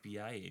the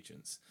FBI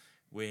agents,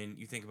 when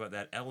you think about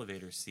that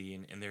elevator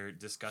scene and they're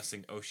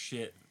discussing, oh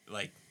shit,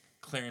 like,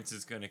 Clarence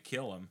is gonna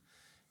kill him.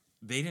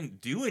 They didn't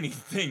do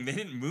anything. They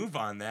didn't move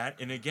on that.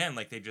 And again,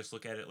 like, they just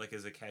look at it like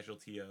as a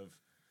casualty of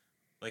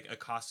like a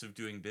cost of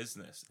doing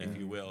business, if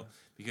you will,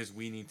 because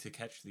we need to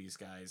catch these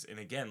guys. And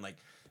again, like,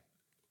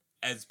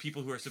 as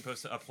people who are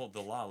supposed to uphold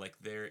the law, like,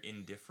 their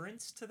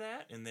indifference to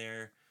that, and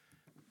their,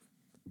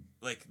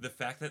 like, the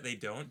fact that they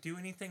don't do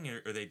anything,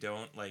 or they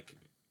don't, like,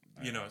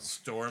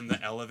 storm the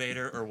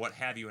elevator or what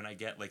have you. And I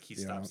get, like, he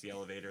stops the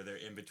elevator, they're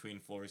in between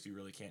floors, you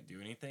really can't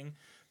do anything.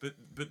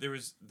 But there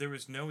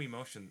was no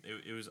emotion.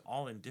 It was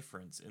all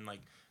indifference. And like,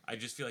 I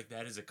just feel like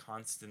that is a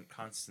constant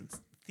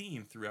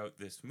theme throughout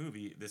this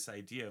movie, this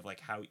idea of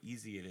like how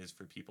easy it is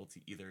for people to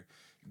either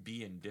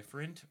be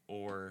indifferent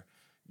or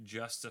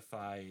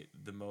justify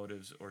the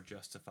motives, or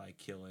justify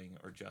killing,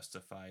 or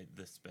justify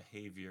this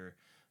behavior,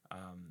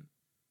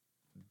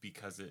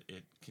 because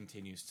it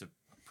continues to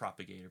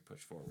propagate or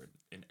push forward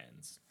and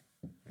ends.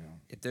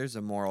 If there's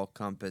a moral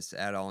compass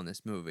at all in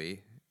this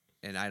movie,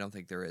 and I don't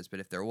think there is, but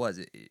if there was,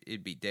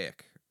 it'd be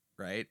Dick,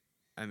 right?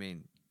 I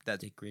mean,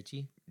 that's Dick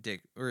Ritchie.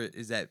 Dick, or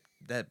is that's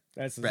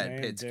his Brad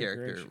name, Pitt's Dick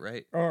character, Ritchie.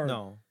 right? Or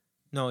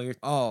No, you're.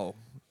 Oh,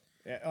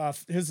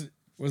 his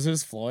Was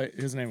his Floyd?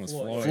 His name was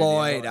Floyd.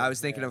 Floyd. yeah. I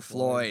was thinking Yeah, of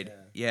Floyd. Floyd,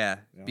 Yeah.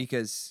 Yeah.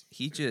 Because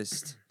he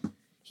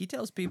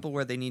tells people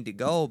where they need to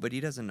go, but he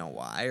doesn't know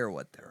why or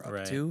what they're up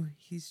Right. to.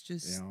 He's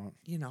just,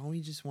 Yeah.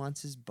 he just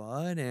wants his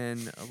bud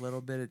and a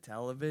little bit of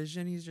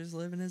television. He's just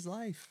living his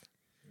life.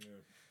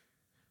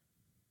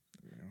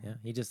 Yeah,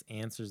 he just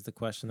answers the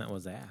question that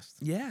was asked.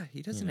 Yeah,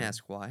 he doesn't know.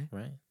 ask why.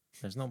 Right.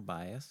 There's no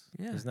bias.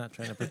 Yeah. He's not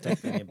trying to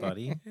protect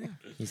anybody.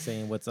 He's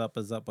saying what's up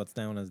is up, what's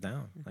down is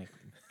down. Like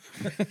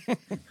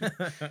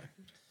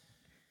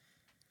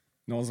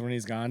Knows when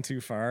he's gone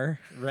too far.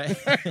 right.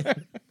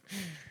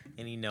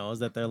 And he knows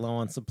that they're low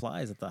on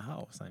supplies at the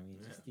house. I mean,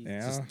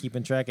 he's just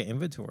keeping track of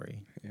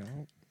inventory. You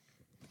know.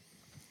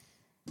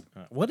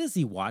 What is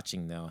he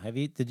watching though?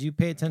 Did you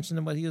pay attention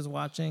to what he was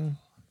watching?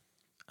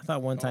 I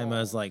thought one time it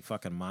was like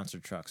fucking monster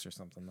trucks or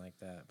something like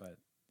that, but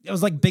it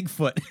was like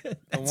Bigfoot.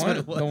 That's what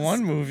it was. The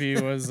one movie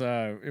was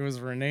it was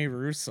Rene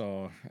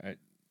Russo.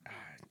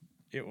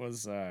 It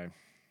was I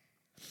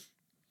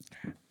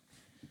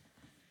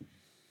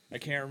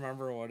can't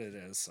remember what it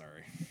is.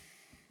 Sorry.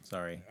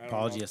 Sorry. I don't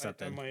Apology know.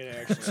 accepted. I might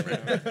actually. If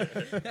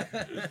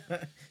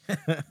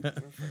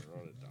I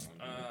wrote it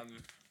down.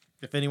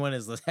 If anyone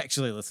is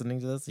actually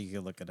listening to this, you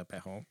can look it up at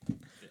home.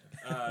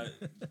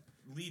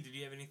 Lee, did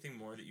you have anything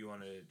more that you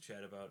want to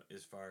chat about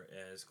as far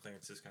as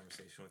Clarence's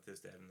conversation with his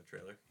dad in the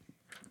trailer?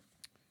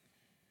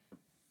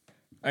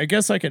 I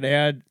guess I could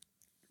add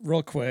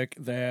real quick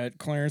that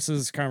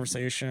Clarence's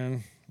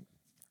conversation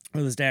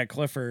with his dad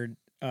Clifford,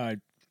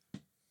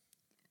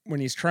 when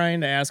he's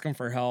trying to ask him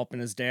for help, and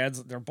his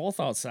they're both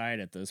outside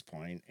at this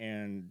point,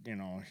 and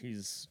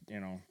he's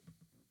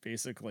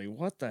basically,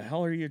 what the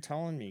hell are you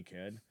telling me,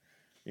 kid?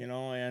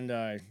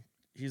 And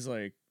he's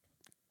like,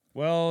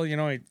 well,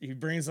 he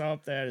brings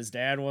up that his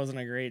dad wasn't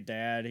a great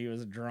dad. He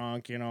was a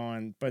drunk,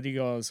 but he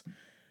goes,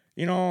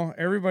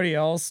 everybody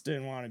else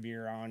didn't want to be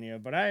around you,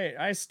 but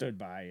I stood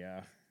by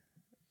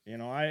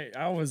you.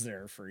 I was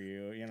there for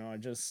you,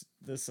 just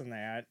this and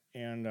that.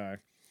 And,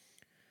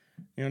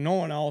 no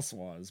one else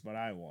was, but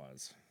I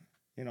was.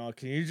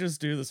 Can you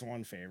just do this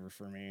one favor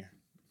for me?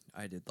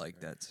 I did like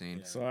that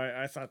scene. So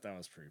I thought that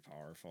was pretty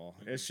powerful.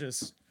 It's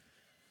just,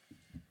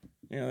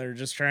 they're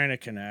just trying to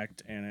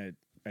connect, and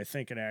I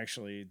think they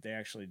actually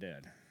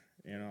did,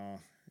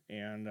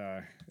 and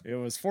it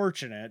was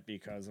fortunate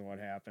because of what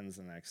happens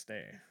the next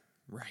day.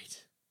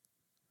 Right.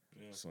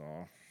 So,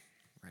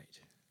 Right.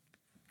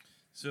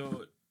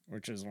 So,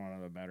 which is one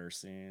of the better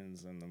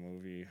scenes in the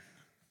movie.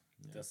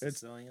 The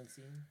Sicilian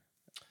scene?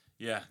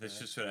 yeah, that's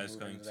just what I was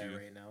going to.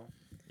 right now.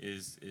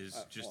 Is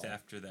just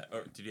after that.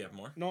 Or did you have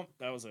more? Nope,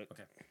 that was it.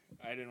 Okay.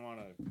 I didn't want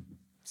to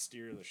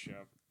steer the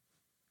ship.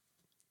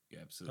 You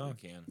absolutely Oh.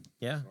 can.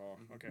 Yeah.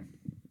 So, okay.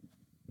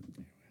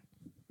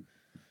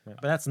 Right.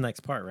 But that's the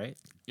next part, right?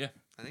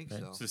 I think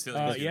Right. so.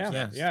 Sicilian.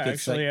 Yeah, Yeah. good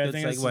Actually, I good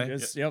think segue.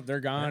 it's yep. They're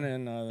gone,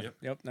 and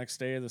Yep. Next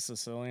day, the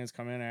Sicilians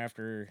come in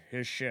after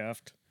his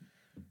shift.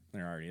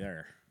 They're already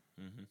there.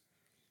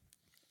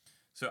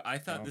 So I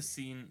thought Oh. this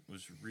scene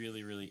was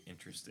really, really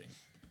interesting.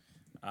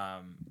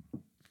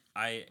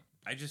 I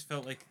just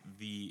felt like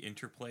the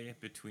interplay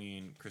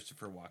between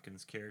Christopher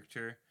Walken's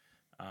character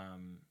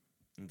and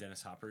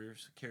Dennis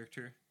Hopper's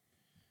character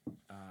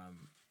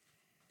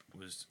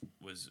was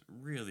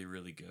really,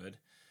 really good.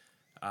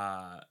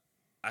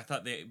 I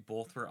thought they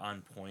both were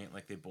on point.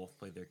 Like, they both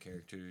played their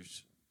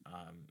characters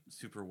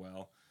super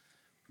well.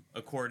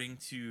 According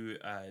to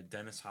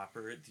Dennis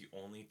Hopper, the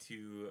only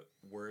two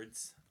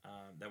words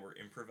that were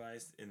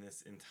improvised in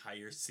this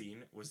entire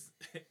scene was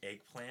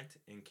eggplant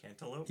and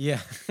cantaloupe. Yeah.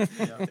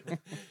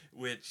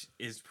 Which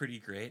is pretty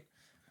great.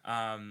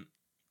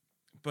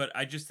 But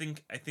I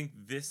think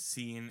this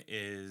scene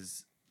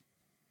is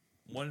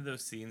one of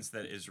those scenes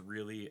that is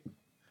really,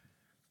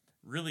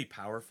 really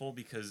powerful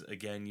because,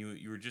 again,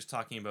 you were just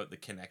talking about the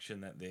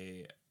connection that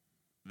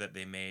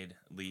they made,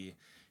 Lee.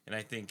 And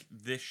I think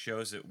this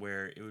shows it,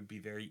 where it would be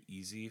very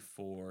easy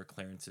for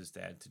Clarence's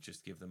dad to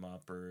just give them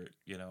up or,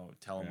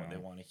 tell them what they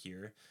want to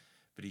hear.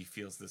 But he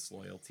feels this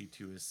loyalty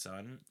to his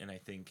son. And I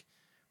think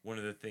one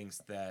of the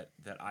things that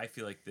I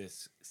feel like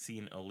this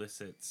scene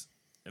elicits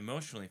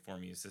emotionally for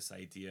me is this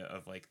idea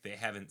of, like, they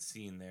haven't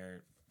seen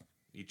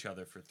each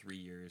other for 3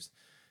 years.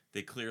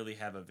 They clearly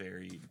have a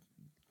very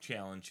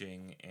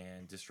challenging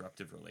and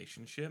disruptive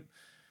relationship.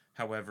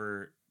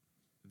 However,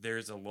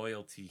 there's a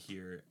loyalty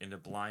here, and a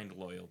blind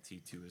loyalty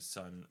to his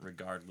son,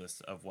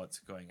 regardless of what's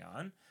going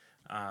on,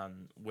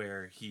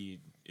 where he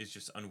is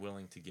just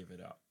unwilling to give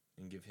it up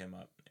and give him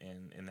up.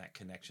 And that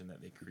connection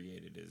that they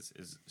created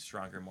is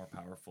stronger, more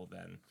powerful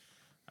than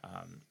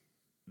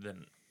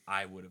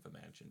I would have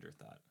imagined or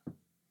thought.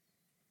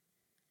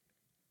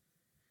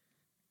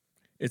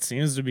 It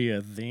seems to be a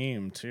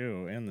theme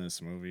too in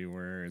this movie,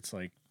 where it's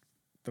like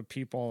the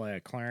people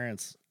that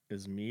Clarence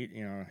is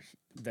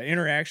the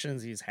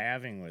interactions he's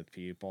having with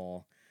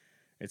people,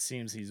 it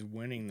seems he's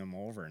winning them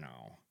over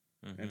now.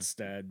 Mm-hmm.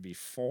 Instead,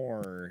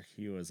 before,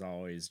 he was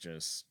always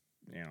just,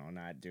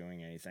 not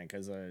doing anything.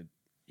 Because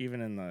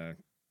even in the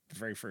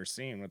very first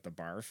scene with the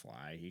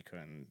barfly, he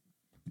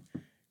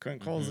couldn't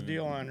close the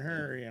deal on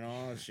her. You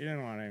know, she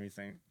didn't want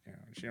anything. You know,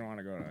 she didn't want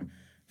to go to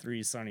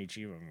 3 Sonny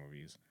Chiba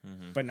movies.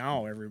 But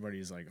now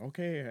everybody's like,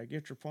 okay, I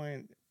get your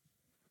point.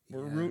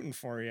 We're rooting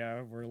for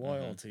you. We're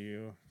loyal to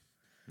you.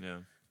 Yeah.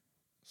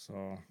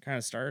 So kind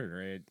of started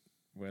right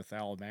with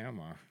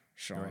Alabama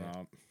showing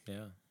up.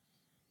 Yeah,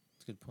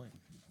 that's a good point.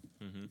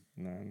 And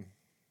then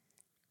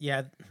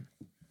Yeah,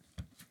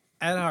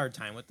 I had a hard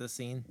time with this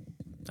scene,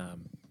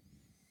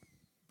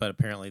 but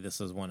apparently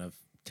this is one of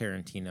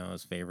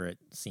Tarantino's favorite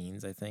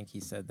scenes. I think he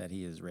said that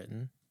he has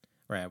written,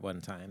 or at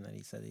one time that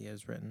he said he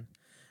has written.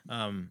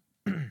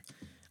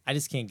 I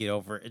just can't get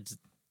over it. It's,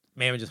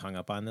 maybe I just hung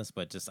up on this,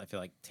 but just I feel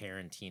like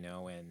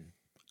Tarantino and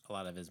a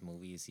lot of his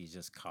movies, he's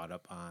just caught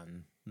up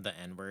on the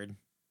N-word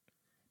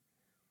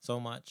so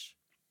much,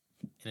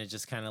 and it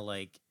just kind of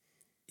like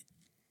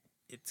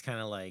it's kind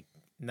of like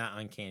not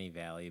Uncanny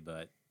Valley,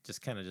 but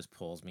just kind of just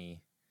pulls me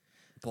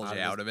Pulls you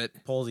out of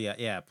it. pulls me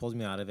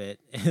out of it.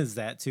 Is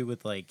that too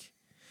with like,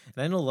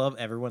 and I know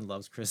everyone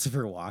loves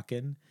Christopher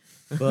Walken,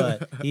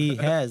 but he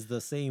has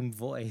the same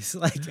voice.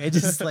 Like I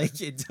just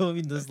like it told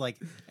me this like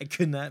it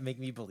could not make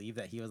me believe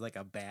that he was like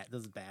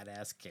this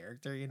badass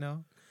character, you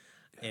know.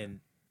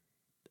 And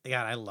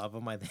God, I love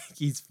him. I think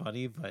he's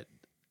funny, but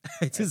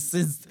I just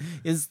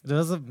it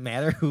doesn't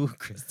matter who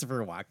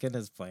Christopher Walken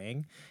is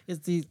playing.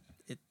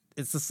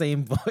 It's the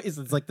same voice.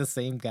 It's like the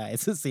same guy.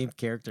 It's the same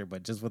character,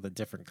 but just with a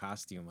different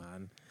costume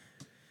on.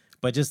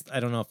 But just, I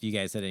don't know if you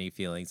guys had any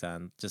feelings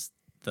on just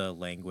the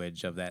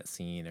language of that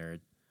scene or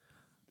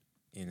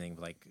anything.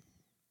 Like,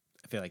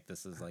 I feel like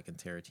this is like in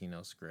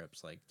Tarantino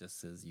scripts, like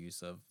just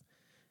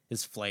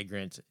his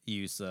flagrant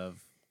use of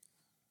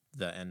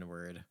the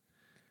N-word.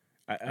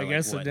 I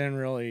guess it didn't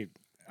really.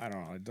 I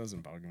don't know. It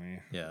doesn't bug me.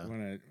 Yeah.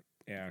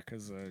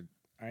 Because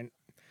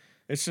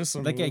it's just a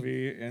Like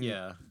movie, and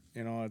yeah.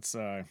 you know, it's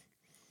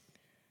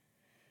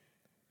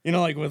you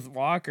know, like with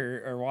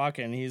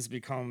Walken, he's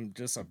become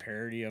just a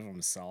parody of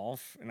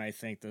himself, and I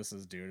think this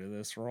is due to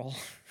this role.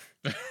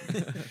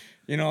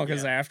 You know,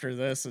 because after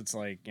this, it's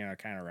like, you know,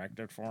 kind of wrecked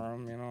it for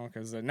him. You know,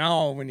 because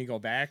now when you go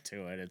back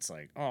to it, it's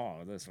like,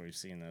 oh, we've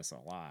seen this a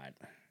lot.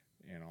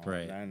 You know,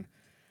 Right. And then,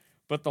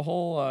 but the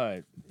whole,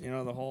 you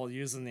know, the whole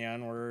using the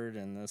N-word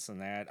and this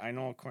and that. I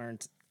know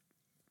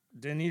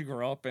didn't he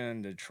grow up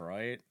in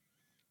Detroit?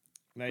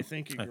 And I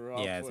think he grew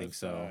up I with, think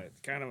so.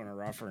 Kind of in a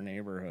rougher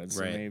neighborhood,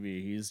 so Right.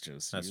 maybe he's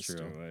just That's used true.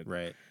 to it.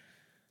 Right.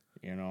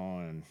 You know,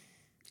 and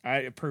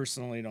I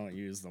personally don't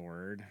use the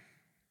word,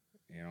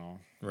 you know.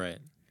 Right.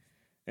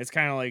 It's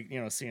kind of like, you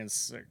know, it's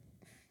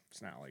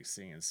not like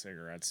seeing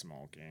cigarette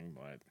smoking,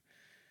 but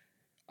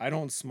I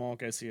don't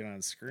smoke. I see it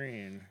on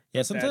screen.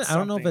 Yeah, but sometimes that's I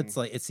don't know if something- it's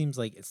like, it seems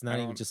like it's not I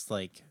even don't- just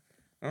like,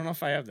 I don't know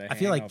if I have the I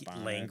feel like hang-up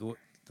on it.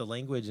 the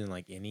language in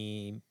like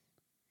any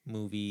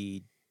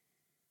movie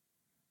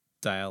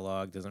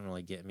dialogue doesn't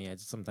really get me.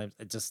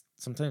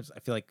 Sometimes I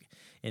feel like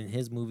in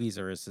his movies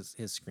or his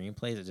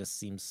screenplays, it just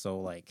seems so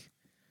like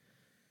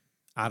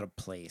out of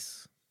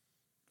place.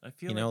 I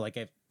feel You know, like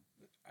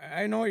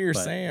I know what you're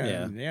But,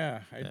 saying.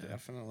 yeah. I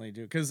definitely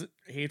do. Because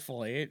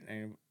Hateful Eight,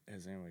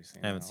 has anybody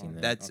seen that? I haven't seen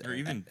that. That's or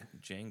even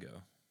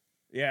Django.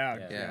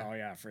 Yeah, Yeah. oh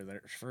yeah,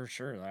 for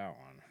sure that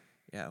one.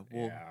 Yeah.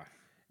 Well, Yeah.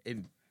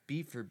 and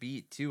beat for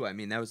beat too. I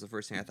mean, that was the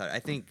first thing I thought. I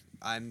think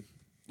I'm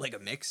like a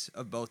mix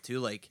of both too.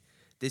 Like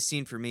this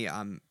scene for me,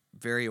 I'm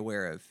very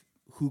aware of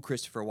who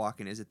Christopher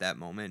Walken is at that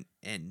moment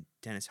and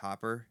Dennis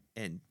Hopper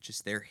and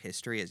just their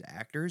history as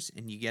actors,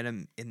 and you get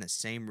them in the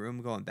same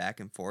room going back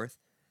and forth.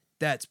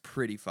 That's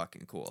pretty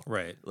fucking cool.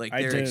 Right. Like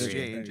I their did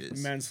exchanges.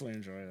 immensely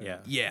enjoy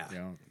that. Yeah.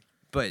 Yeah.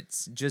 But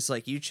just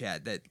like you,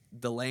 Chad, that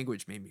the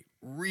language made me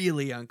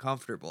really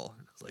uncomfortable.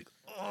 I was like,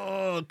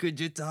 "Oh, could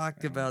you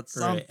talk about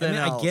something Right.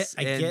 I mean, else?"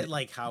 I And- get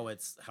like how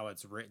it's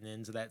written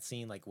into that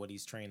scene, like what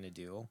he's trying to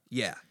do.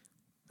 yeah,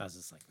 I was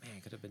just like, man,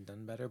 it could have been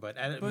done better. But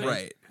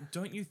right.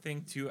 Don't you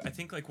think too? I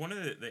think like one of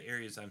the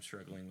areas I'm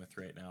struggling with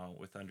right now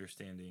with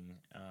understanding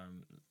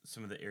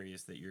some of the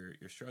areas that you're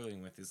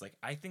struggling with is like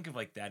I think of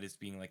like that as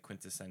being like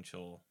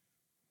quintessential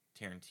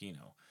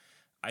Tarantino.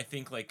 I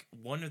think like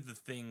one of the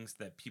things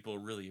that people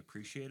really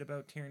appreciate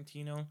about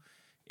Tarantino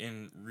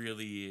and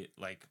really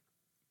like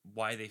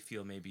why they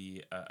feel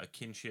maybe a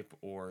kinship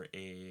or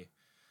a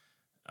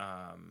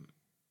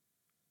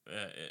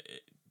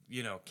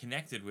you know,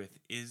 connected with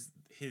is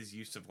his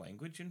use of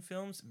language in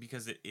films,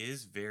 because it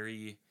is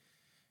very,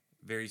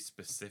 very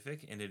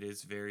specific, and it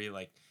is very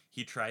like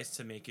he tries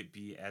to make it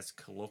be as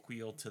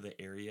colloquial to the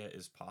area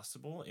as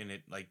possible, and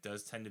it like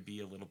does tend to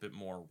be a little bit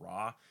more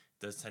raw,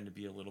 does tend to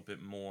be a little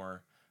bit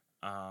more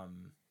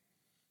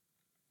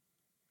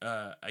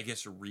I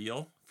guess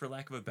real, for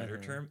lack of a better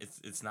term.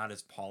 It's not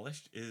as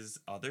polished as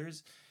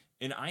others,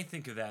 and I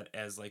think of that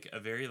as like a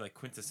very like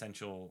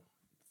quintessential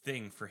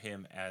thing for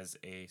him as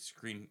a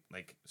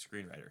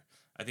screenwriter.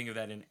 I think of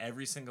that in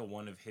every single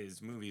one of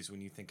his movies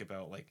when you think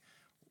about like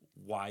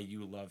why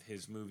you love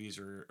his movies,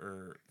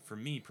 or for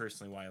me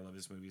personally why I love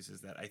his movies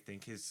is that I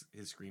think his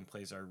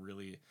screenplays are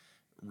really,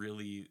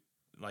 really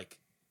like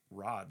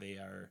raw. They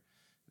are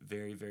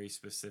very, very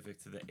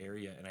specific to the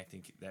area, and I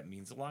think that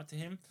means a lot to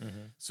him.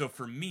 So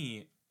for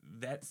me,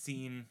 that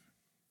scene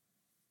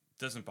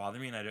doesn't bother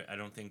me, and I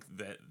don't think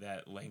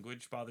that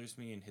language bothers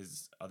me in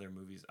his other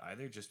movies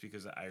either, just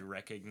because I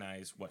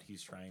recognize what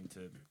he's trying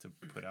to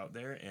put out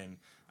there, and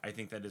I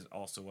think that is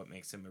also what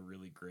makes him a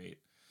really great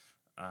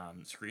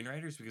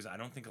screenwriter, because I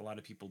don't think a lot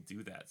of people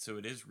do that. So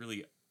it is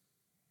really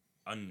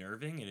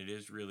unnerving, and it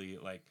is really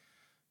like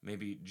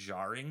maybe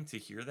jarring to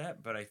hear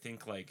that, but I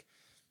think like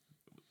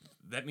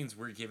that means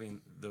we're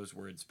giving those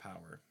words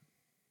power.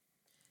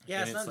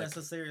 Yeah, And it's not like,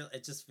 necessarily. I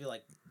just feel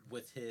like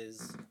with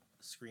his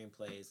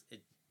screenplays,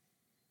 it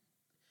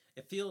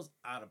feels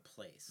out of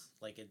place.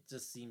 Like it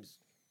just seems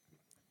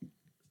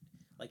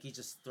like he's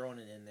just throwing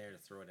it in there to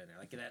throw it in there.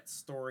 Like that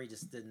story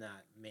just did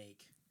not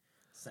make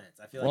sense.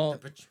 I feel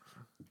like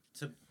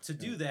to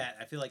do that,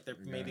 I feel like there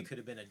maybe could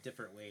have been a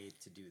different way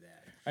to do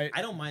that.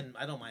 I don't mind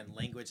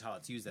language how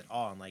it's used at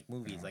all in like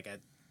movies. Like I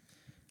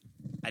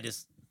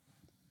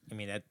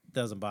mean that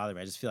doesn't bother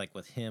me. I just feel like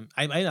with him,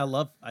 I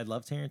love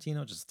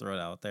Tarantino. Just throw it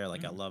out there.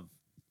 Like I love,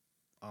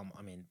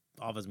 I mean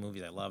all of his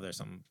movies I love. There's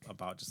something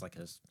about just like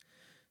his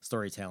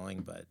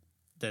storytelling, but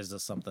there's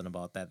just something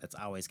about that's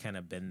always kind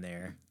of been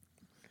there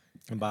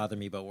and bother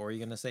me. But what were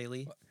you gonna say,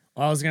 Lee?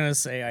 I was gonna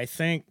say I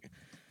think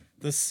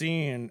the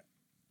scene,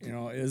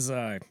 is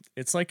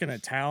it's like an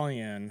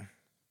Italian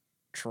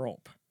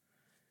trope.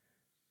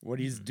 What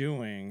he's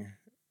doing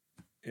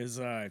is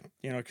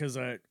because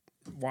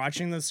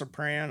watching The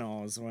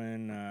Sopranos,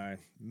 when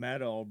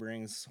Meadow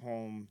brings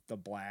home the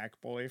black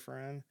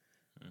boyfriend,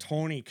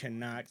 Tony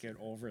cannot get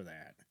over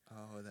that.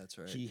 Oh, that's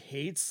right. He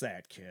hates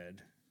that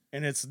kid,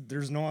 and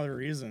there's no other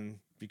reason,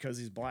 because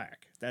he's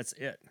black. That's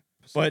it.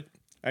 But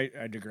I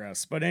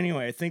digress. But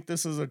anyway, I think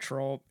this is a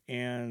trope,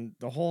 and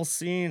the whole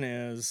scene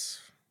is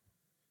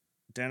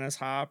Dennis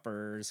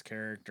Hopper's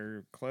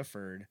character,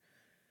 Clifford.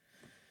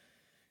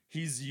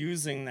 He's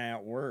using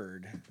that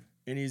word,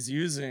 and he's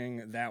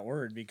using that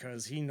word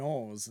because he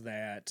knows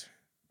that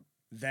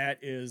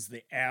is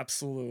the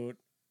absolute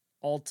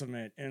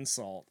ultimate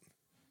insult.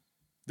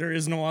 There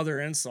is no other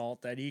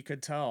insult that he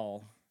could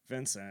tell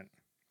Vincent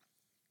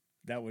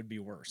that would be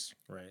worse.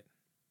 Right.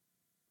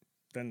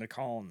 Than to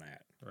call him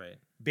that. Right.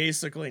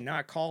 Basically,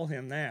 not call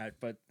him that,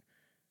 but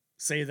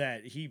say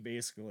that he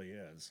basically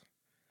is.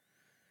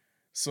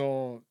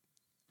 So,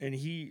 and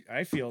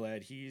I feel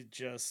that he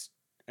just,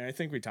 and I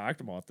think we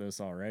talked about this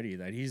already,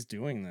 that he's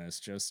doing this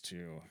just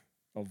to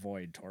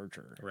avoid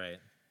torture. Right.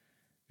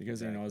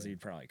 Because he knows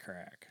he'd probably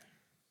crack.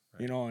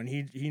 Right. And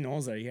he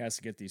knows that he has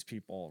to get these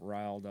people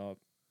riled up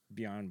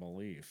beyond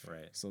belief.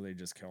 Right. So they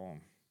just kill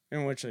him.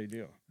 In which they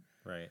do.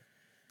 Right.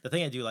 The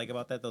thing I do like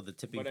about that, though, the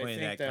tipping But point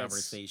in that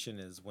conversation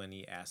is when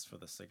he asked for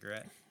the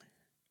cigarette.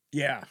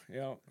 Yeah.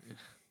 Yeah.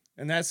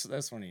 And that's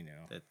when he knew.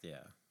 It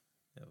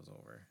was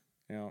over.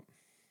 Yeah.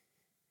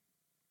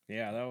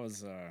 Yeah, that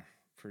was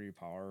pretty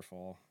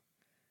powerful.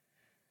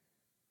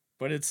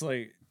 But it's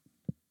like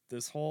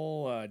this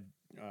whole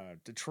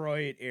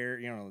Detroit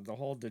the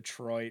whole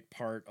Detroit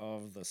part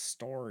of the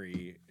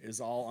story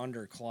is all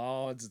under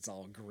clouds. It's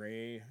all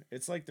gray.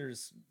 It's like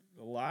there's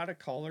a lot of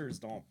colors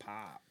don't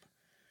pop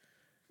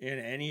in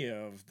any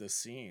of the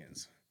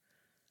scenes.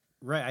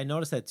 Right, I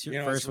noticed that too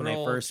first when I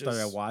first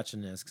started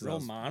watching this, because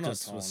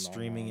I was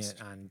streaming almost.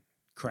 it on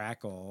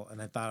Crackle,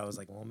 and I thought I was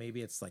like, well,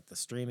 maybe it's like the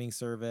streaming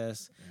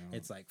service. Yeah.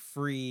 It's like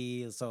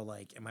free, so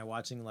like, am I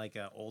watching like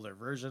an older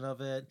version of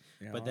it?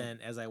 Yeah. But then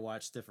as I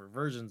watched different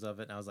versions of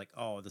it, I was like,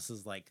 oh, this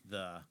is like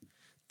the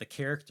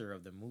character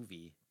of the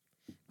movie.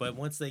 But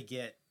once they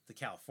get to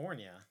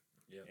California,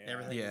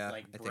 everything is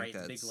like bright,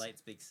 big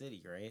lights, big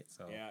city, right?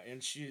 So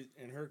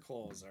and her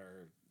clothes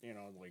are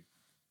like.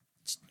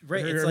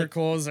 Right, her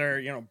clothes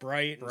are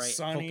bright and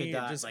sunny.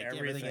 Dot, just like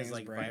everything is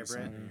like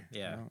vibrant.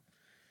 Yeah.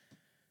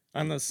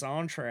 On the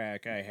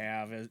soundtrack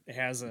it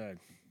has a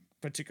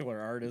particular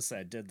artist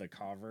that did the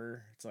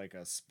cover. It's like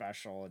a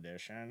special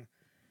edition,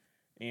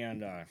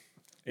 and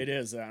it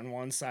is on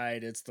one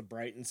side it's the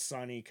bright and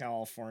sunny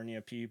California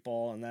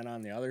people, and then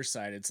on the other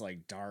side it's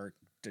like dark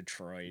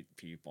Detroit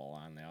people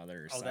on the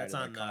other side. Oh, that's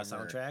on the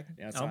soundtrack.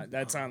 Yeah,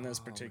 that's on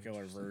this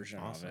particular version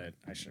of it.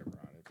 I should have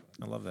brought it.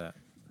 I love that.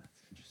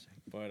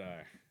 But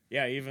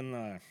even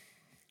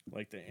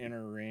the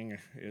inner ring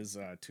is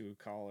two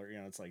color.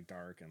 It's like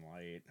dark and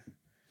light.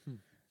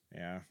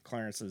 Yeah,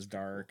 Clarence is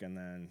dark, and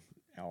then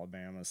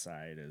Alabama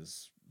side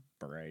is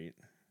bright.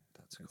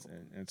 That's cool.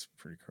 It's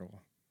pretty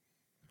cool.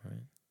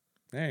 Right.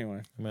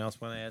 Anyway, anyone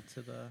else want to add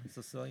to the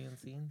Sicilian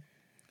scene?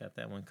 Got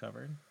that one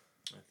covered.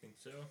 I think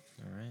so.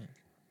 All right.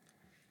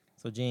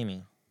 So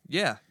Jamie.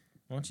 Yeah.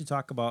 Why don't you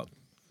talk about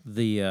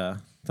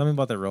tell me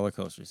about the roller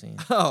coaster scene.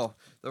 Oh,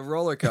 the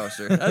roller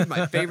coaster. That's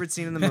my favorite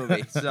scene in the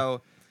movie.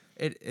 So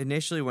it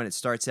initially, when it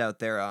starts out,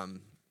 they're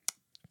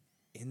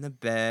in the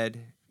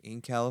bed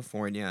in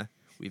California.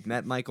 We've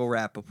met Michael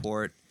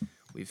Rappaport.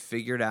 We've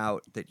figured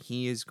out that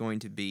he is going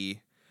to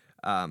be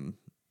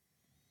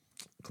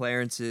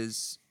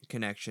Clarence's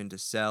connection to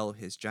sell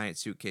his giant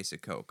suitcase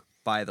of Coke.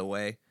 By the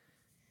way,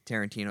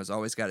 Tarantino's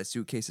always got a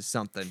suitcase of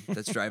something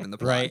that's driving the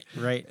plot.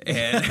 Right.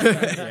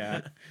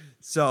 And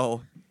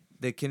so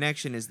the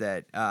connection is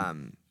that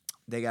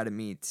they got to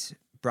meet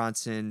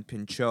Bronson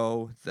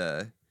Pinchot,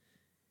 the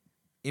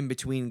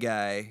in-between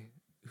guy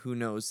who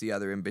knows the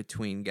other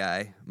in-between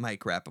guy,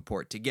 Mike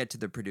Rappaport, to get to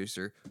the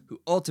producer who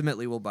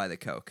ultimately will buy the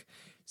Coke.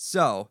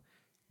 So,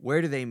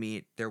 where do they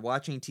meet? They're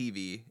watching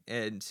TV,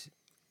 and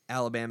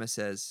Alabama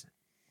says,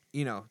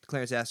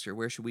 Clarence asks her,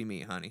 where should we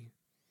meet, honey?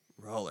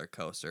 Roller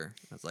coaster.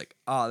 I was like,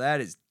 oh,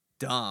 that is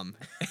dumb.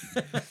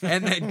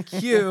 And then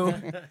cue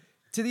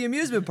to the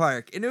amusement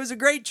park. And it was a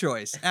great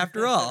choice.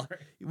 After all,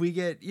 we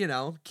get,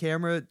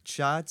 camera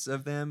shots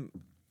of them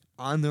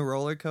on the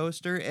roller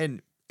coaster.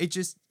 And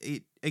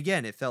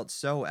it felt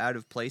so out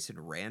of place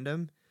and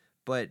random.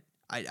 But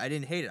I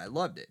didn't hate it. I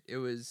loved it. It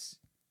was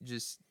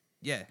just,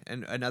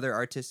 and another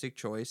artistic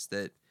choice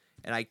that,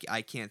 and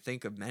I can't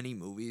think of many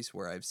movies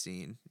where I've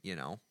seen,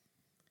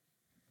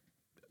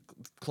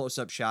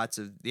 close-up shots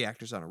of the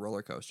actors on a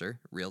roller coaster,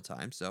 real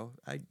time. So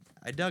I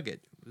dug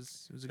it. It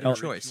was a good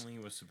choice. Originally,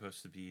 it was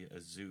supposed to be a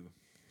zoo.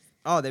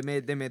 Oh, they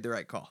made the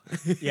right call.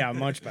 Yeah,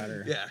 much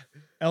better. Yeah.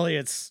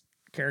 Elliot's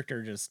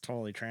character just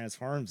totally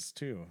transforms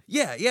too.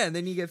 Yeah, and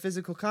then you get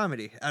physical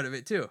comedy out of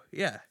it too.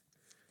 Yeah.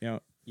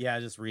 Yeah,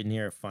 just reading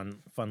here,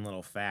 fun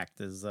little fact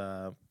is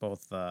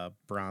both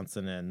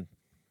Bronson and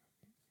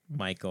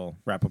Michael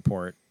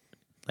Rappaport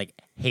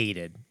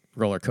hated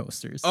roller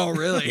coasters. Oh,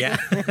 really? Yeah.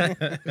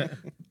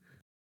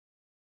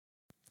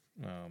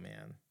 Oh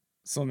man.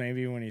 So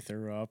maybe when he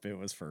threw up, it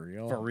was for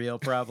real. For real,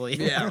 probably.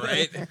 Yeah,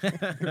 right.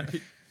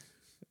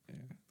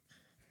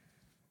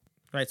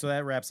 Right, so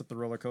that wraps up the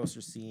roller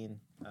coaster scene.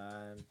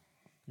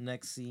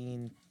 Next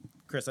scene,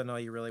 Chris, I know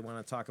you really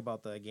want to talk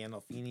about the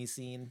Gandolfini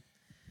scene.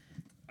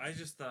 I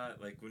just thought,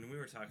 when we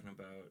were talking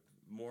about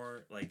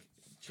more,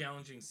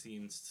 challenging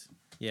scenes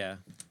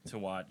to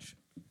watch,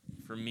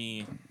 for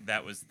me,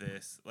 that was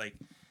this.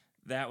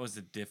 That was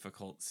a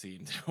difficult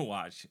scene to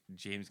watch.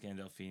 James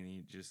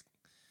Gandolfini just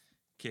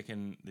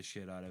kicking the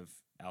shit out of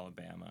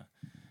Alabama.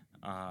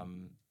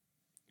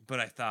 But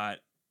I thought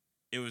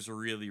it was a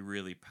really,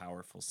 really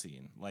powerful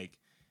scene.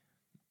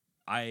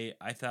 I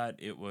thought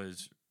it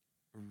was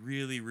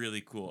really,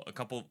 really cool. A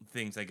couple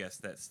things, I guess,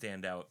 that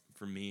stand out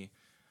for me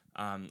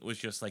was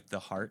just, the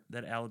heart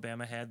that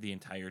Alabama had the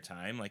entire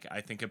time.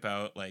 I think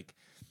about,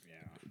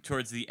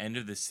 towards the end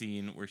of the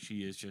scene where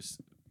she is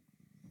just,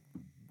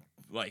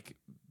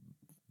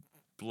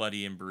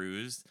 bloody and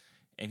bruised.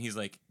 And he's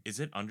like, is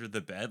it under the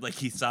bed?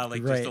 He saw,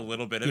 just a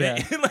little bit of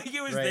it. And,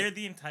 it was there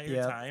the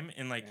entire time.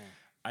 And,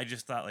 I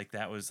just thought,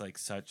 that was,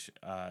 such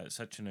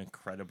an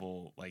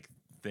incredible,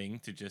 thing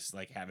to just,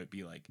 have it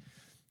be,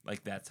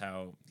 that's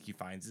how he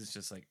finds it. It's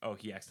just,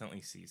 he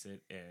accidentally sees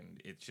it. And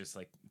it's just,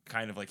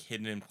 kind of,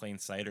 hidden in plain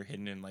sight or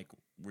hidden in,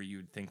 where you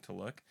would think to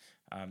look.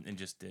 And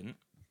just didn't.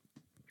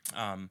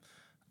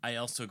 I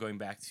also, going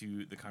back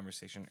to the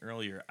conversation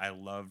earlier, I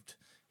loved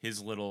his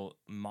little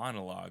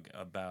monologue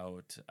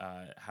about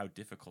how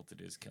difficult it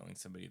is killing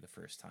somebody the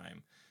first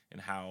time, and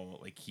how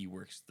he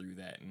works through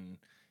that, and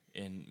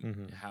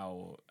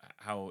how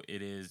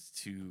it is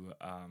to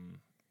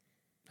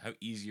how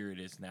easier it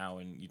is now.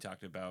 And you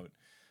talked about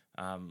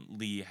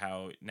Lee,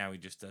 how now he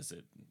just does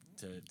it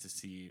to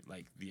see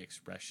the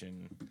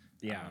expression,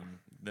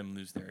 them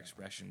lose their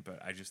expression.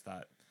 But I just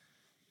thought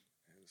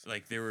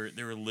there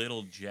were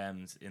little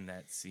gems in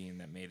that scene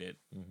that made it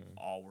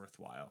all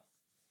worthwhile.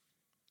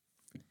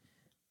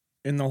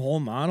 And the whole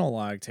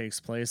monologue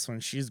takes place when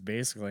she's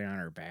basically on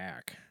her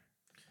back.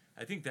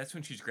 I think that's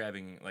when she's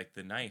grabbing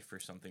the knife or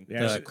something.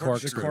 Yeah, the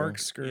corkscrew. The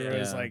corkscrew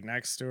is Yeah.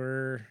 next to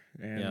her,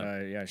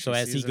 and So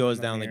as he sees it goes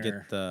in down to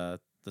mirror. get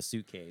the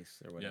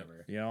suitcase or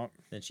whatever,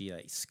 then she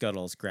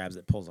scuttles, grabs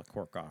it, pulls a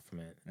cork off from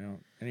it.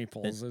 and he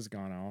pulls his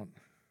gun out.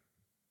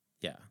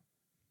 Yeah.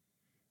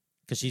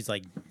 Because she's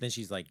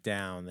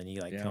down, then he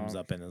comes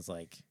up and is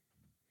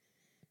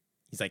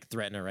he's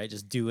threatening her, right?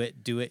 Just do it.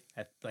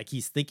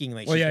 He's thinking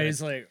Well, she's yeah, gonna-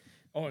 he's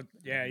oh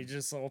yeah, he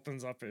just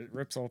opens up,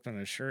 rips open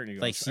his shirt, and he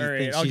goes, she "All right,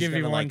 thinks I'll she's give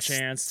you gonna, one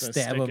chance to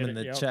stab stick him it in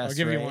the I'll chest,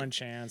 give you right? one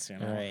chance, all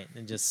right,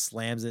 and just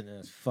slams it in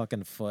his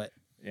fucking foot.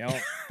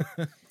 Yep.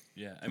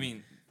 Yeah, I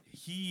mean,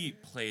 he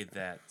played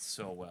that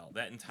so well.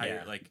 That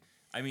entire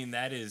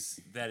that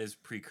is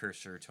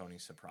precursor Tony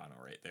Soprano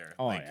right there.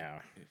 Oh yeah,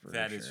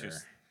 that is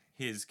just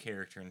his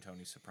character in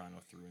Tony Soprano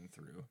through and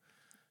through.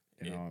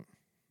 Yeah.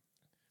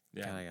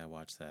 God, I gotta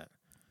watch that.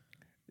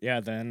 Yeah,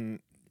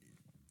 then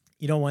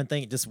one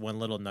thing, just one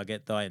little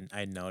nugget though,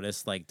 I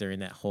noticed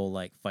during that whole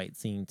fight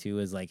scene too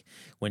is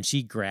when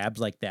she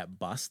grabs that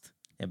bust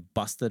and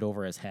busted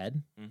over his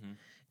head. Mm-hmm.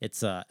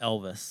 It's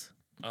Elvis.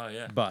 Oh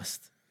yeah,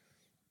 bust.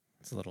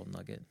 It's a little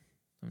nugget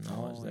of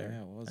knowledge there.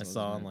 Yeah, it was, I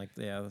saw him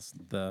that's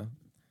the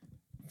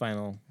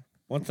final.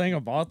 One thing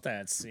about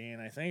that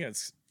scene, I think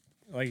it's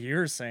like you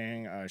were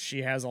saying,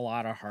 she has a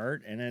lot of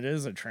heart, and it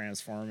is a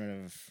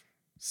transformative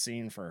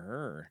scene for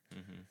her.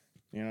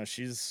 Mm-hmm.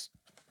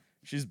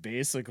 She's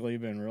basically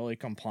been really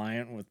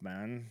compliant with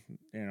men.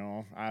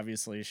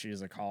 Obviously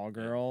she's a call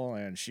girl,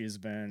 and she's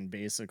been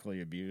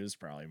basically abused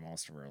probably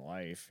most of her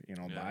life,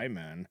 by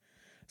men.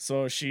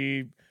 So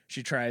she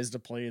tries to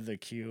play the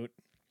cute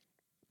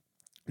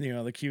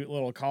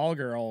little call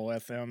girl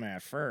with him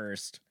at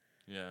first,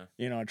 Yeah.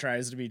 You know,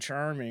 tries to be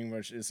charming,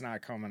 but it's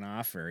not coming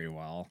off very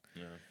well.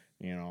 Yeah.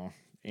 You know,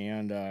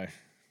 and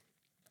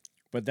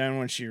but then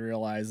when she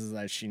realizes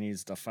that she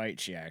needs to fight,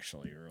 she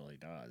actually really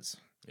does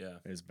Yeah.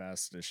 as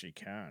best as she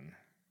can,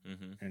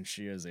 Mm-hmm. and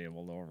she is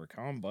able to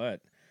overcome.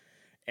 But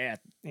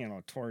at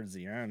towards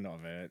the end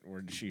of it,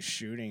 where she's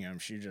shooting him,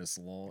 she just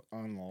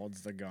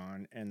unloads the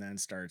gun and then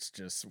starts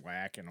just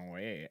whacking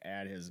away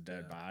at his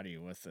dead body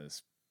with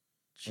this.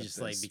 She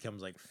just like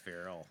becomes like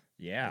feral.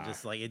 Yeah, And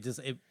just like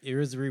it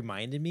was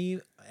reminded me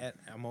at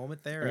a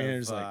moment there I mean, of it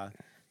was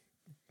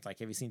like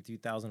have you seen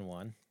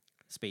 2001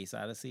 Space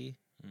Odyssey?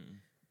 Mm-mm.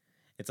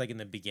 It's like in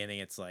the beginning,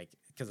 it's like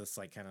because it's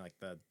like kind of like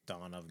the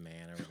dawn of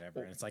man or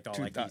whatever, and it's like all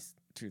like these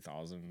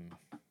 2000.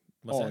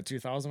 what's Oh, that?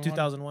 2001?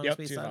 2001 Yep,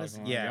 Space 2001,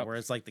 Odyssey. Yeah, yep. where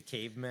it's like the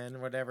cavemen or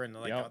whatever, and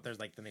they're like Yep. out there's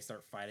like then they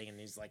start fighting, and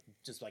he's like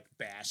just like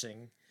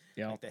bashing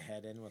Yep. like the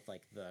head in with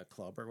like the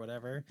club or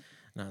whatever,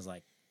 and I was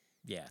like,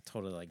 yeah,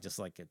 totally like just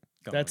like it.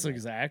 That's going, like-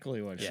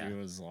 exactly what Yeah. she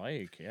was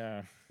like.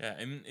 Yeah. Yeah,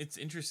 I mean, it's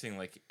interesting.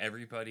 Like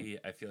everybody,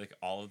 I feel like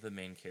all of the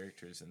main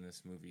characters in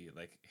this movie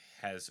like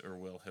has or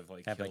will have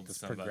like have killed like this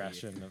somebody.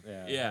 progression. Of,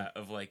 Yeah,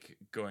 of like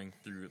going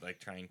through like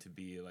trying to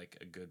be like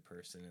a good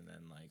person and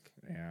then like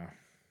Yeah.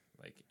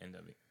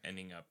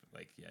 ending up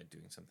like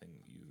doing something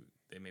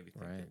they maybe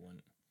think they Right.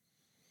 wouldn't.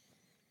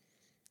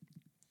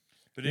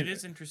 But it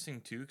is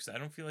interesting too because I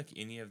don't feel like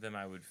any of them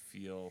I would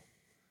feel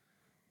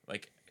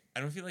like I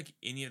don't feel like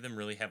any of them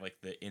really have like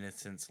the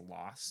innocence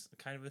lost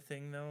kind of a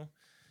thing though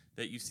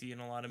that you see in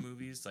a lot of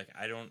movies. Like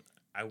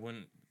I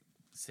wouldn't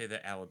say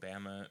that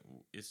Alabama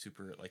is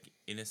super like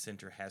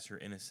innocent or has her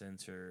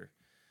innocence or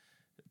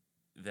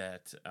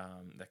that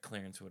that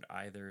Clarence would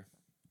either.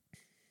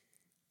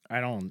 I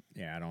don't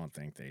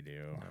think they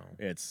do.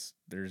 No.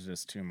 There's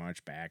just too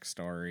much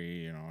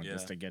backstory,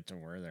 just Yeah. to get to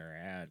where they're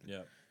at.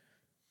 Yeah.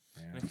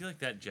 Yeah. And I feel like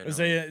that Because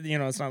generally. they,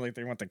 it's not like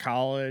they went to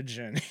college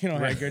and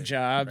had Right. good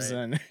jobs, Right.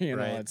 and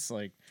Right. it's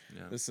like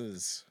Yeah. this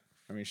is.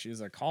 I mean,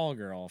 she's a call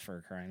girl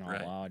for crying out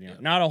Right. loud. Yeah.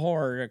 Not a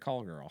whore, a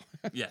call girl.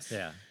 Yes.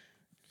 Yeah.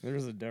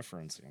 There's a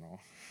difference,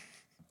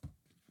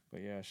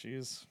 But yeah,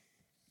 she's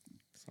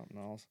something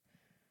else.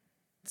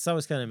 It's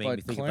always kind of made me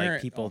But think of like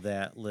Clarence- people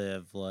that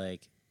live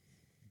like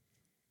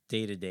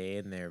day to day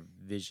and their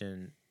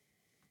vision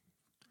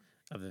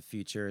of the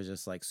future is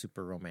just like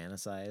super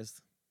romanticized.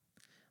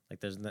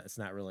 Like it's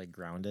not really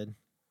grounded.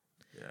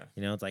 Yeah.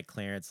 It's like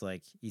Clarence,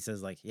 like he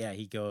says like, yeah,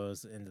 he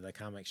goes into the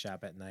comic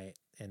shop at night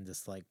and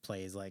just like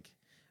plays like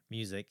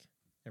music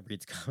and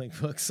reads comic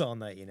books all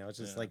night. It's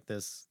just Yeah. like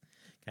this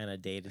kind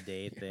of day to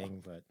day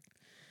thing. But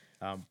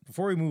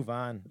before we move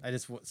on, I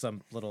just want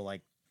some little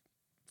like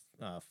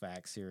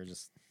facts here,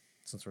 just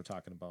since we're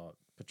talking about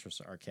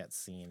Patricia Arquette's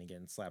scene and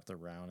getting slapped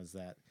around, is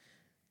that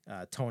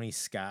Tony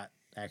Scott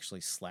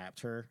actually slapped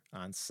her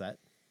on set.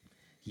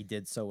 He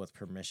did so with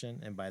permission,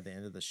 and by the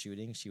end of the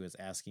shooting, she was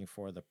asking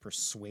for the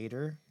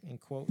persuader, in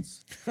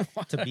quotes,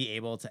 to be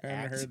able to I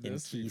haven't act heard in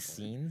this key before.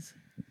 scenes.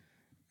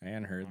 I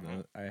hadn't heard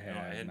that. I hadn't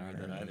had not heard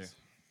heard that that either. either.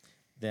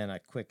 Then a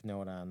quick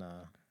note on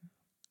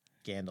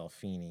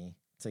Gandolfini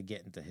to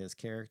get into his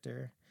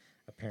character.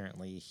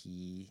 Apparently,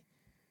 he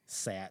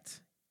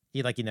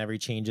never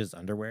changed his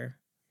underwear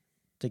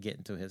to get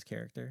into his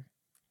character.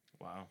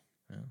 Wow.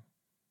 Yeah.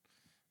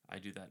 I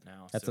do that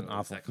now. That's so an is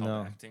awful- that called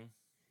no. acting?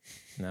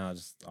 No,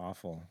 just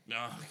awful.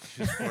 No,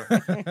 just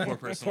poor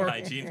personal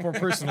hygiene. For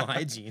personal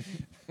hygiene.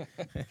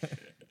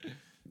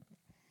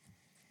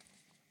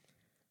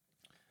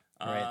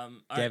 Right.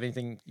 Do you have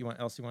anything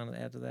else you want to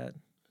add to that?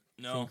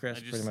 No, Chris I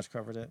just, pretty much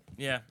covered it.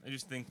 Yeah, I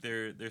just think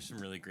there's some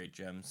really great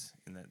gems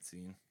in that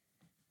scene.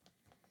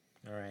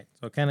 All right.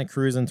 So kind of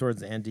cruising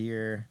towards the end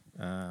here.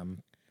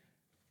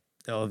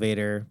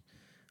 Elevator,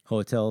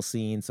 hotel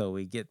scene. So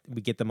we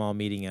get them all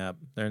meeting up.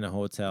 They're in the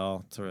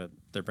hotel. So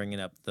they're bringing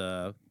up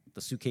the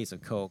suitcase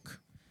of Coke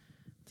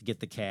to get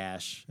the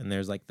cash. And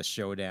there's like the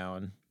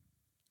showdown.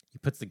 He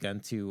puts the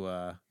gun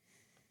to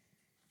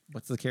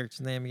what's the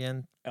character's name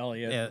again?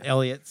 Elliot. Yeah,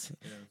 Elliot's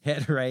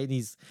head, right?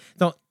 And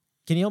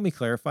can you help me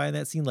clarify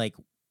that scene? Like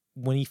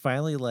when he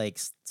finally like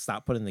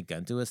stopped putting the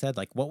gun to his head,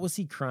 like what was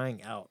he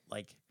crying out?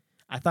 Like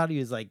I thought he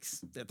was like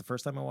at the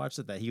first time I watched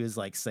it that he was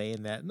like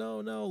saying that no,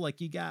 like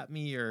you got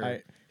me,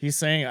 or He's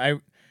saying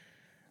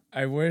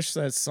I wish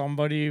that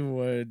somebody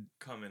would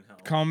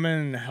come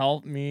and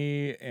help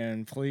me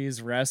and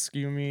please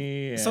rescue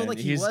me. And so like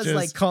he was just,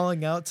 like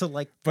calling out to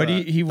like, but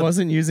he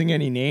wasn't using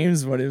any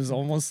names, but it was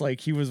almost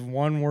like he was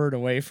one word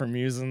away from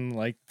using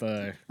like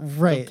the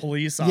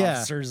police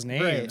officers'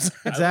 names.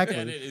 Right. Exactly. I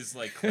look at it as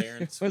like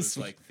Clarence was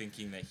like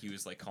thinking that he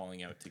was like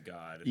calling out to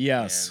God.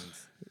 Yes.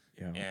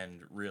 And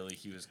really,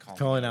 he was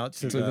calling out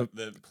to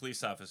the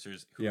police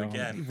officers who,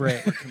 again,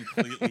 right. were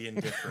completely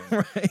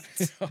indifferent.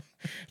 Right.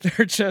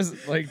 They're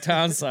just like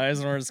Tom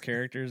Sizemore's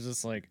character is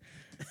just like,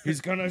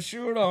 he's gonna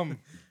shoot him.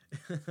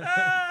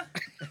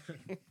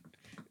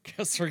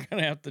 Guess we're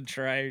gonna have to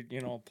try,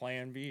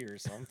 Plan B or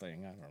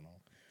something. I don't know.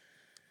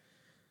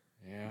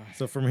 Yeah.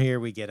 So from here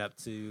we get up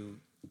to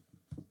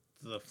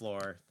the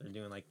floor. They're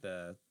doing like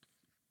the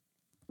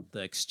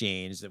the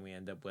exchange, then we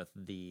end up with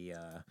the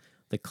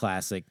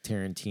classic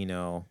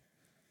Tarantino.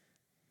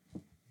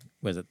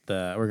 Was it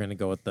we're gonna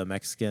go with the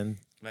Mexican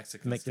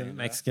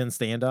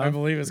standoff? I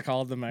believe it's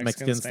called the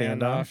Mexican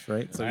standoff,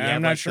 right? So you I'm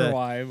have, not like, sure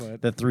why,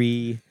 but the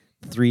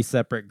three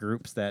separate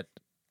groups that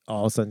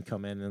all of a sudden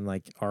come in and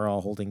like are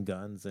all holding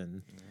guns.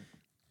 And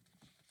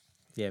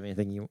do you have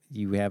anything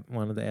you have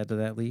wanted to add to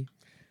that, Lee?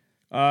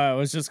 I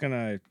was just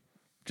gonna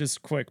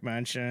quick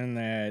mention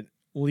that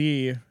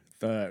Lee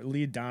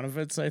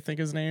Donovitz, I think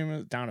his name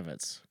is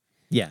Donovitz.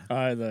 Yeah.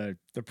 The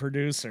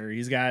producer,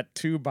 he's got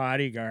 2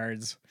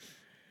 bodyguards,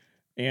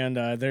 and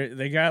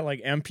they got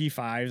like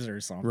MP5s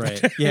or something.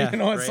 Right. Yeah. It's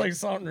right. like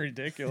something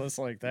ridiculous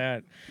like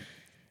that.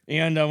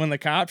 And when the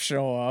cops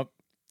show up,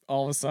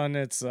 all of a sudden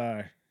it's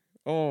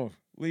oh,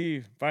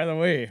 Lee, by the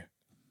way,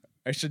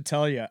 I should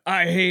tell you,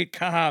 I hate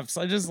cops.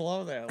 I just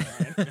love that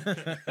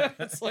line.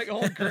 It's like,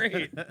 oh,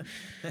 great.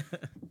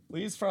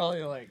 Lee's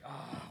probably like,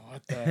 oh,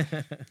 what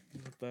the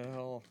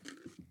hell?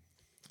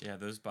 Yeah,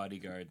 those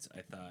bodyguards,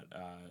 I thought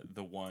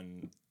the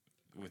one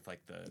with like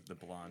the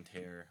blonde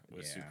hair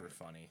was super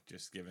funny.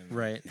 Just given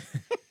Right.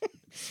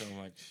 so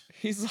much.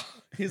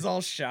 He's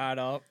all shot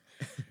up.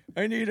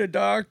 I need a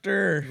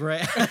doctor.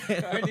 Right.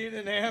 I need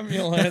an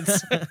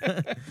ambulance.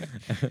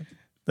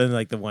 Then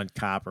like the one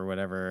cop or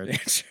whatever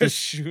just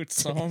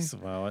shoots him. takes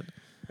him out.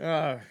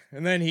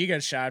 And then he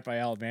gets shot by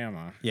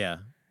Alabama. Yeah.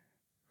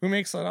 Who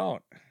makes it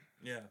out?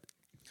 Yeah.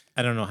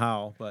 I don't know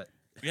how, but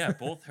Yeah,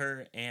 both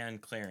her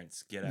and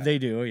Clarence get out. They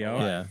do, yeah.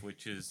 alive, Yeah.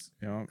 Which is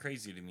Yeah.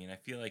 crazy to me. And I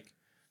feel like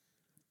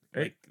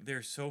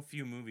there's so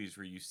few movies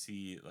where you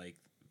see like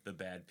the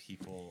bad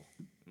people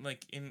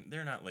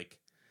they're not like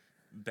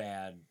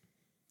bad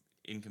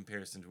in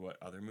comparison to what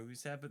other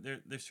movies have, but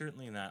they're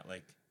certainly not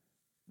like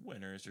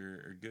winners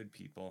or good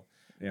people.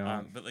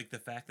 Yeah. But like the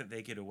fact that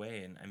they get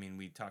away, and I mean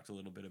we talked a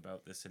little bit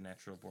about this in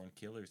Natural Born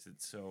Killers,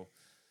 it's so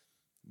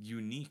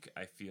unique,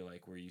 I feel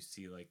like, where you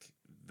see like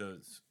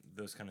those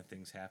kind of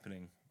things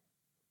happening.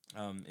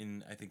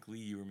 And I think Lee,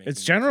 you were making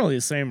It's generally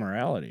the same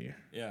morality.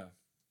 Yeah.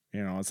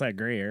 It's that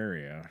gray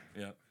area.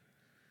 Yeah.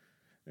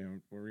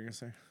 What were you gonna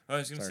say? I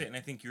was gonna Sorry. say, and I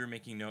think you were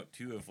making note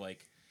too of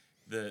like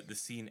the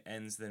scene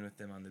ends then with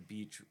them on the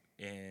beach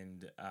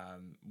and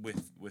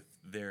with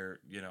their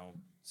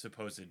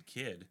supposed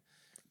kid.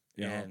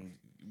 Yeah. And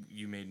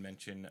you made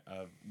mention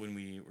of when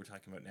we were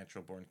talking about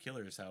Natural Born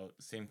Killers, how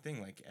same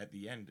thing, like at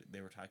the end they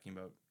were talking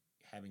about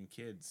having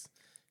kids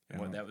and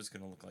what that was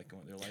going to look like and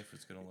what their life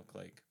was going to look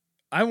like.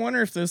 I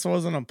wonder if this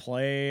wasn't a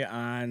play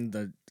on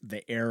the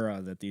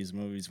era that these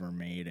movies were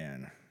made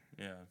in.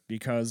 Yeah.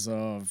 Because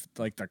of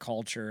like the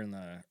culture in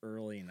the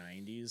early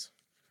 90s.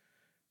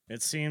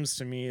 It seems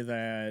to me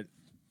that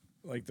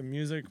like the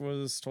music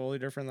was totally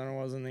different than it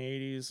was in the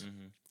 80s.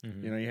 Mm-hmm.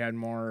 Mm-hmm. You had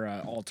more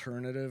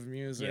alternative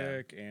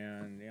music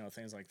and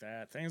things like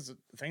that.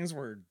 Things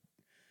were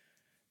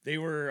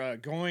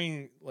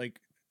going like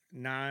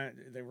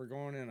they were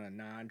going in a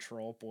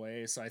non-trope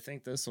way. So I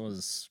think this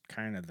was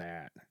kind of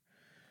that.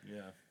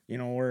 Yeah.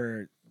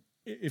 Where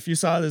if you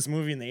saw this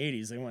movie in the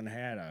 80s, they wouldn't have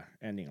had a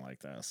ending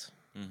like this.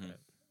 Mm-hmm.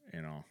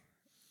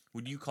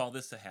 Would you call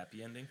this a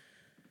happy ending?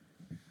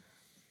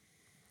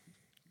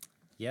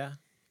 Yeah.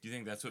 Do you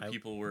think that's what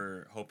people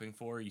were hoping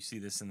for? You see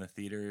this in the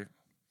theater,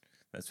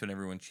 that's when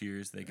everyone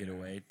cheers, they get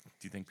away.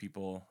 Do you think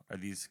are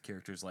these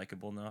characters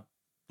likable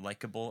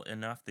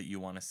enough that you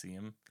want to see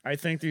them? I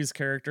think these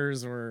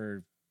characters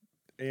were,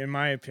 in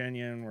my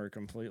opinion, were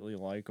completely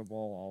likable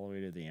all the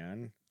way to the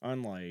end.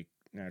 Unlike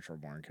Natural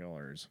Born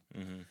Killers.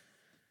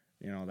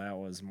 Mm-hmm. That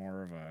was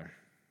more of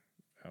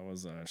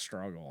a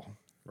struggle.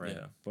 Right.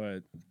 Yeah.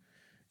 But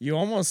you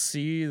almost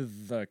see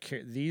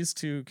these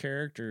two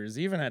characters,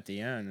 even at the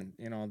end,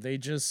 they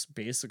just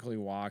basically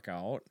walk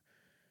out.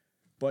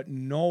 But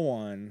no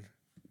one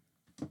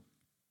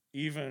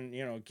even,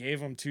 gave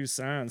them 2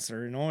 cents,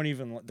 or no one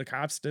even, the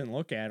cops didn't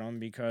look at them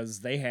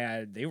because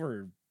they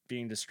were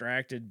being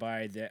distracted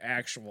by the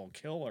actual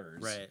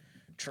killers. Right.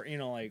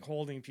 Like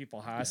holding people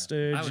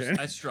hostage.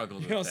 I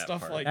struggled with that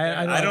stuff part. like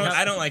I that.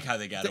 I don't like how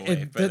they got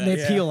away. But Didn't they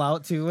that's- peel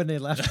out too when they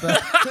left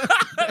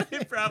the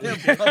They probably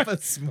they puff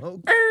of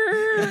smoke?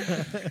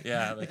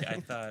 Yeah, like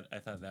I thought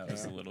that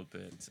was a little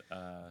bit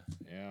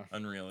Yeah.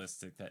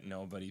 unrealistic that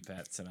nobody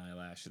bats an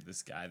eyelash at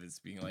this guy that's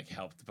being like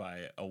helped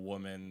by a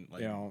woman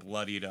like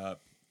bloodied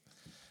up.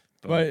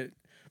 But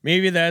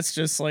maybe that's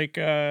just like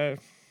I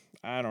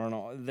don't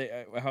know.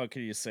 How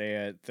could you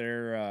say it?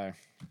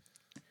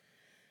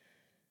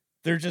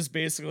 They're just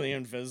basically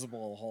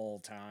invisible the whole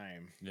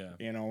time.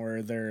 Yeah.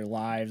 Where their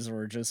lives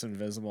were just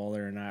invisible.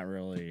 They're not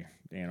really,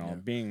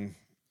 being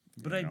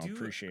But I do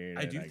appreciated.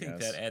 I do think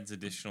guess. that adds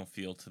additional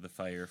fuel to the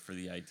fire for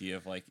the idea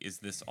of like, is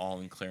this all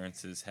in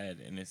Clarence's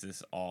head and is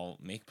this all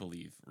make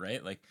believe,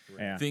 right? Like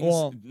Yeah.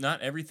 things,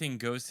 not everything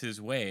goes his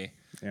way.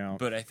 Yeah.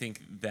 But I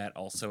think that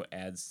also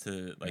adds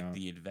to like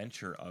the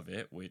adventure of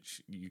it,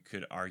 which you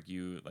could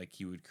argue like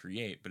he would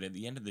create. But at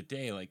the end of the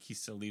day, like he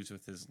still leaves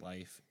with his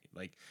life.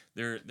 Like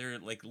they're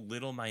like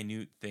little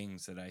minute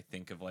things that I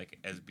think of like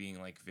as being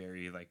like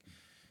very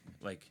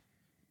like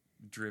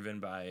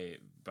driven by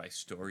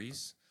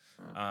stories.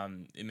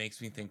 It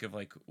makes me think of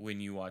like when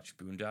you watch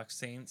Boondock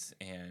Saints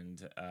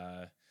and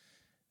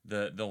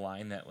the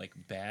line that like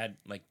bad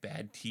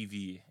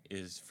TV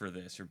is for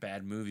this, or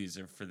bad movies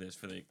are for this,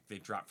 for they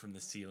drop from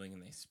the ceiling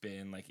and they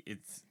spin. Like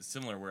it's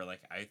similar where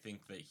like I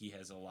think that he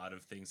has a lot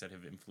of things that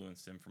have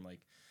influenced him from like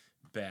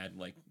bad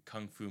like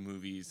kung fu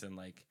movies and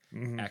like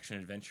action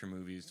adventure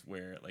movies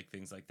where like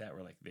things like that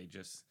where like they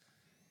just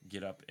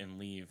get up and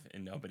leave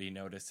and nobody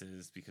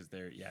notices because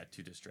they're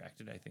too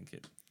distracted. I think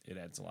it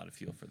adds a lot of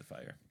fuel for the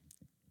fire.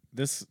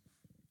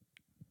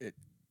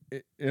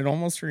 It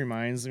almost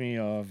reminds me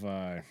of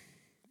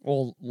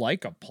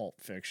like a Pulp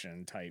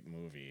Fiction type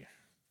movie.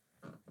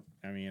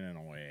 I mean, in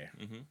a way,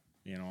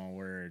 you know,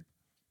 where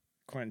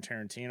Quentin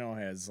Tarantino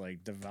has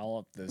like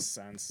developed this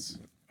sense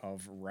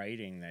of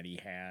writing that he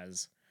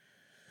has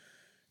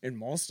in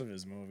most of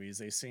his movies.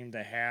 They seem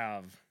to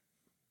have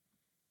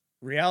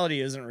reality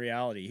isn't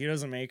reality. He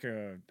doesn't make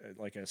a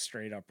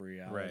straight up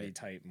reality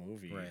type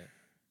movie. Right.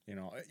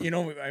 You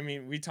know, I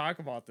mean, we talk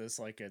about this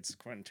like it's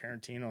Quentin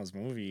Tarantino's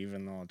movie,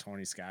 even though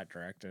Tony Scott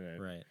directed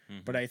it. Right.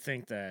 But I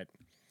think that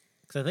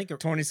Because I think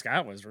Tony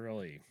Scott was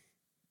really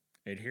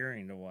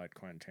adhering to what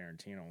Quentin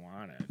Tarantino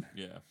wanted.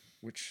 Yeah.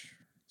 Which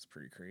is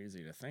pretty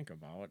crazy to think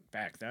about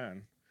back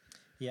then.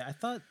 Yeah, I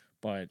thought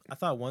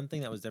one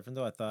thing that was different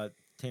though. I thought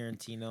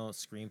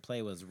Tarantino's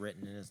screenplay was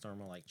written in his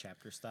normal like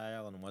chapter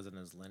style and wasn't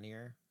as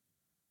linear.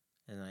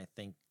 And I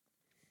think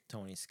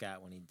Tony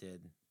Scott, when he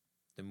did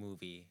the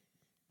movie,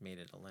 made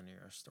it a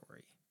linear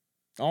story.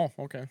 Oh,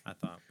 okay. I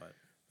thought, but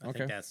I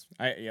think that's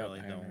really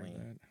the only.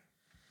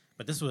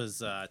 But this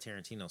was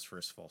Tarantino's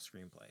first full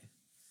screenplay.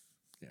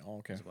 Yeah.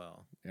 Okay. As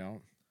well. Yeah.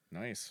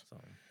 Nice. So.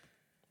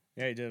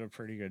 Yeah, he did a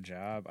pretty good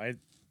job.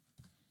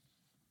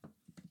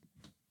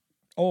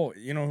 Oh,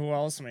 you know who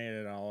else made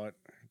it out?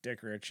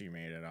 Dick Ritchie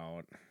made it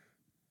out.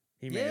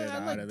 He made it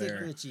out of there.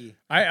 Dick Ritchie.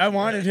 I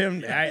wanted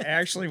him. I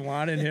actually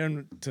wanted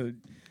him to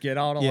get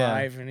out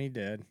alive, and he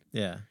did.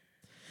 Yeah.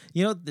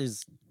 You know,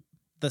 there's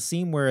the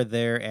scene where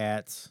they're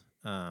at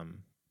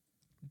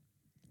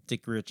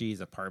Dick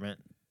Ritchie's apartment,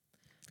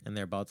 and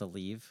they're about to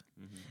leave,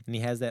 and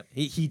he has that.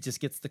 He just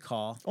gets the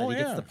call. That he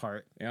gets the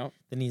part. Yeah.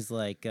 Then he's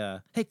like,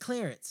 "Hey,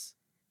 Clarence,"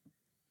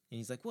 and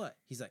he's like, "What?"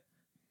 He's like,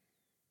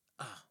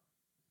 "Oh."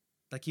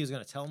 Like he was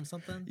gonna tell him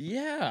something.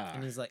 Yeah.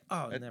 And he's like,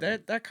 "Oh,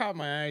 that caught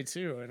my eye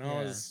too." And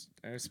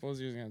I suppose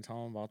he was gonna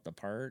tell him about the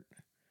part.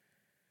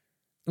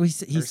 Well, he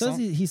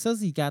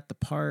says he got the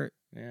part.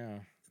 Yeah.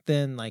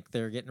 Then like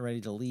they're getting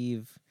ready to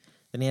leave.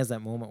 Then he has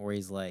that moment where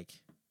he's like,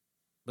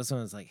 but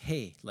someone's like,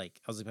 "Hey," like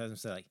I was supposed to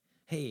say like,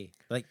 "Hey,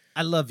 like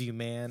I love you,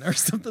 man," or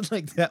something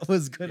like that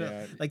was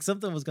gonna like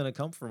something was gonna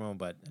come from him.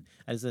 But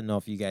I just didn't know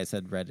if you guys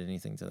had read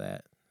anything to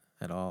that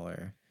at all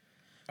or.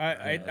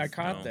 I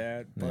caught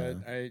that,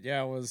 but I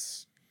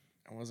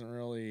wasn't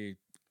really.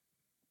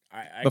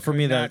 I but for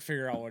me, not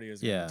figure out what he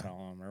was going to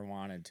tell him or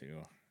wanted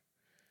to.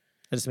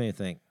 I just made me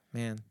think,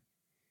 man,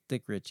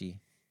 Dick Ritchie,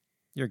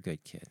 you're a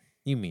good kid.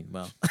 You mean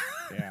well.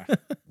 Yeah,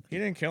 he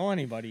didn't kill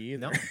anybody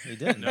either. No, he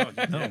didn't. No,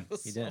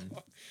 he didn't.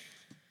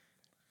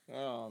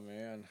 Oh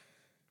man.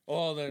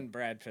 Well, then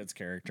Brad Pitt's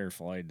character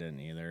Floyd didn't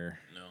either.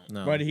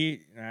 No. But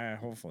he,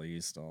 hopefully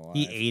he's still alive.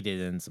 He aided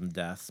in some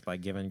deaths by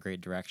giving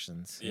great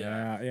directions.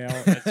 Yeah.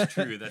 That's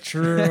true. That's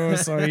true.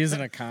 So he's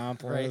an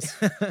accomplice.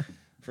 Right.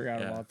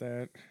 Forgot about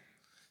that.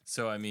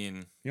 So, I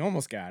mean... You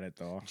almost got it,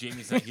 though.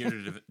 Jamie's not here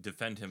to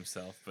defend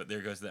himself, but there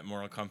goes that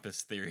moral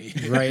compass theory.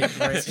 Right,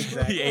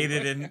 exactly. He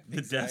aided in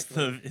the death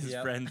of his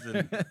friends.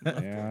 And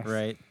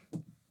Right.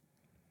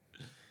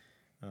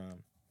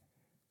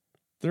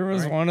 There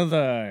was one of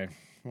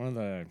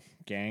the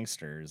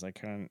gangsters. I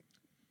couldn't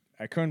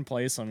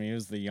place him. He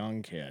was the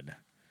young kid.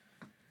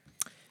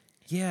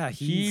 Yeah,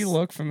 he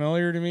looked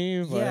familiar to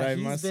me, but I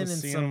must have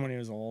seen him when he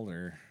was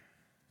older.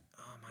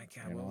 Oh my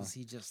god, what was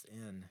he just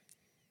in?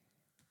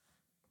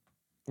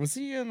 Was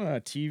he in a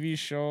TV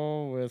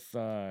show with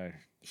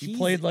he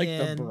played like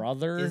the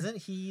brother? Isn't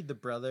he the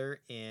brother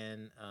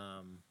in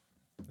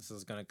this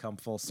is gonna come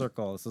full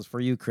circle. This is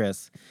for you,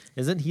 Chris.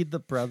 Isn't he the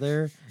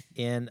brother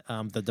in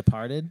The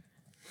Departed?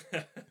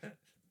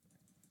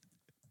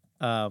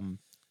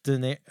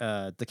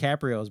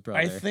 DiCaprio's brother.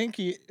 I think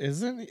he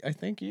isn't. I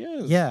think he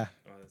is. Yeah.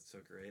 Oh, that's so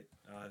great.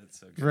 Oh, that's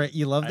so good. Right,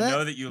 you love that? I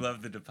know that you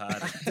love The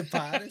Departed.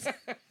 Departed.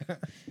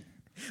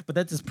 But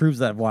that just proves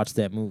that I've watched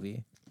that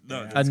movie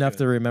enough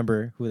to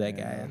remember who that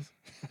guy is.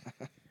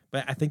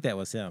 But I think that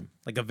was him.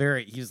 Like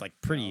he was like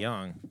pretty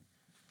young.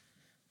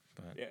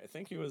 But yeah, I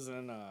think he was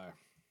in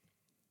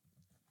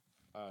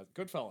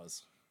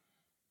Goodfellas.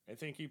 I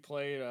think he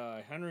played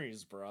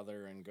Henry's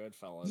brother in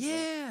Goodfellas.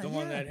 Yeah, the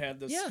one that had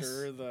the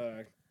stir,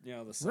 the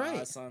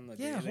sauce on the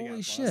day they got holy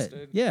busted.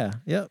 shit. Yeah,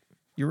 yep.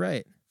 You're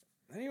right.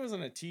 Then he was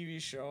in a TV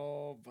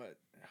show, but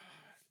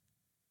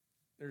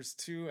there's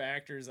two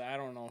actors. I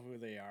don't know who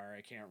they are.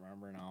 I can't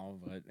remember now,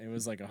 but it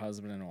was like a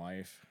husband and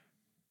wife.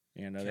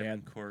 And Kevin they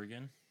had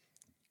Corrigan.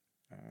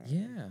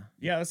 Yeah,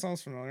 that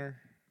sounds familiar.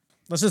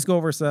 Let's just go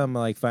over some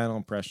like final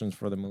impressions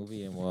for the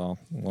movie, and we'll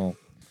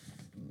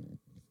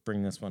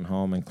bring this one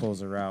home and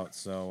close her out.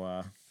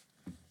 So,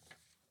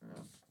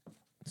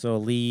 So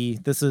Lee,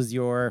 this is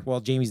your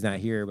Jamie's not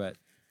here, but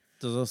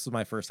this is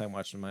my first time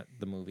watching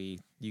the movie.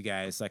 You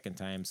guys second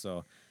time.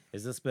 So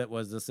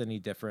was this any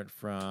different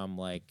from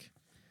like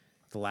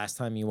the last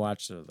time you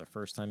watched it or the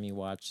first time you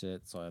watched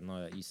it? So I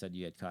know that you said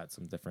you had caught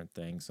some different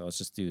things. So let's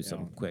just do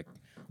some quick.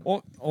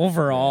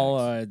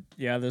 Overall,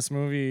 this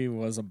movie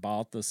was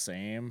about the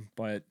same,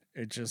 but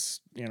it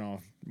just,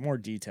 more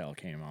detail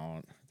came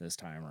out this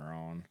time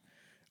around.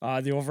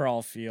 The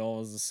overall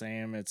feel is the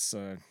same. It's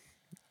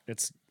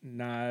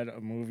not a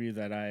movie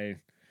that I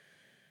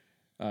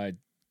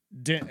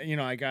did.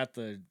 I got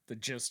the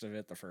gist of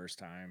it the first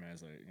time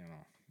as it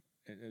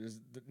is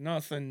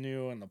nothing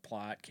new in the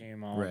plot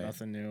came out. Right.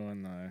 Nothing new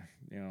in the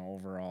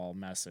overall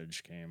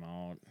message came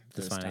out Just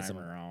this finding time some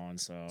around.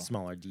 So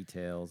smaller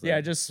details. yeah,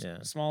 just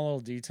small little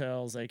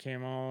details they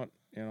came out.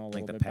 A like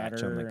little the bit patch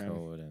better. on the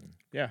code and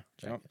Yeah,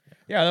 check it,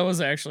 yeah, that was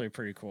actually a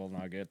pretty cool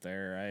nugget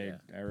there.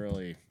 I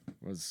really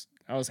was.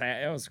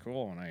 It was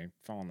cool when I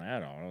found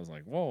that out. I was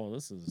like, whoa,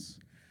 this is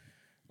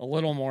a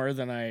little more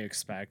than I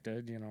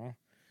expected.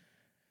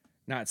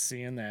 Not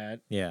seeing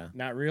that. Yeah.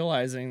 Not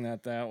realizing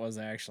that was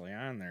actually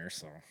on there.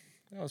 So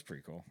that was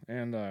pretty cool.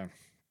 And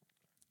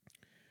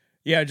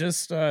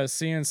just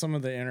seeing some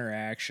of the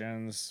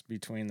interactions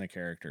between the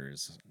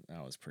characters,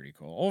 that was pretty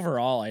cool.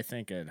 Overall, I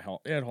think it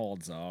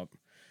holds up.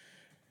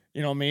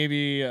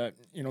 Maybe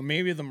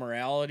the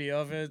morality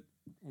of it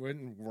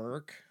wouldn't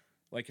work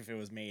like if it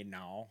was made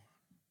now.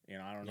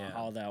 I don't know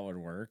how that would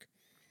work.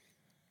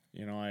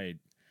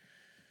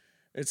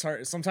 It's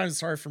hard. Sometimes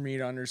it's hard for me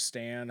to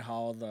understand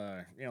how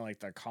the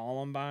the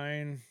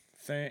Columbine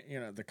thing,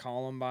 the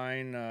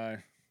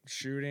Columbine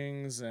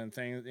shootings and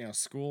things,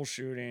 school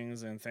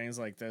shootings and things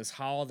like this,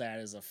 how that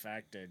has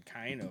affected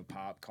kind of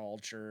pop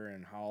culture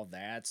and how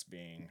that's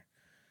being,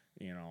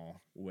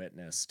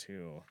 witnessed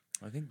too.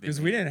 I think Because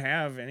we didn't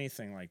have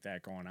anything like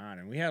that going on,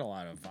 and we had a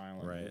lot of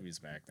violent Right. movies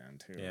back then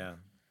too. Yeah.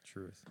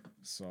 Truth.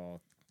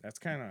 So that's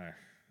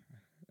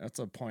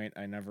a point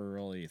I never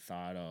really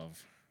thought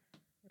of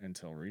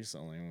until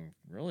recently.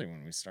 Really,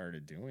 when we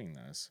started doing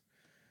this.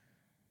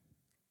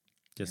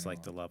 Just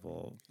like the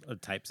level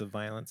of types of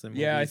violence in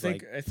Yeah,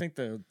 movies, I think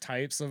the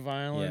types of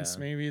violence,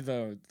 maybe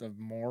the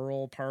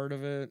moral part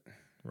of it.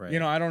 right.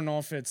 I don't know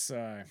if it's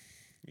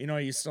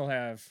you still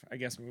have, I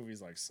guess,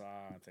 movies like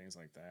Saw and things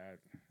like that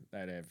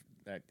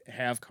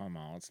have come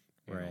out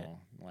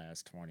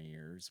last 20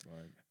 years,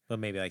 but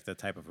maybe like the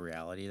type of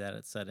reality that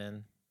it's set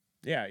in.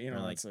 yeah,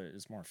 like-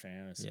 it's more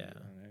fantasy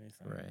than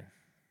anything. Right.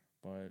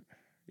 But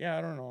yeah,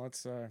 I don't know.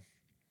 It's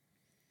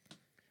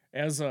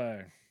as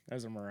a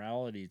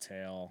morality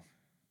tale,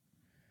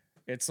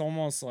 it's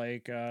almost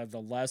like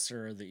the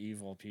lesser of the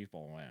evil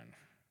people win.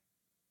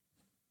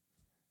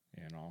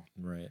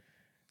 Right.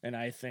 And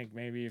I think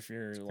maybe if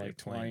you're a like great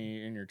point.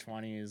 20 in your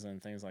 20s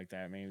and things like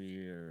that, maybe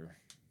you're,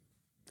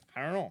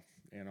 I don't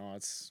know,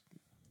 it's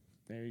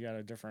maybe you got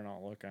a different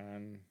outlook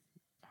on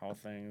how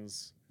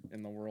things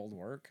in the world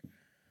work.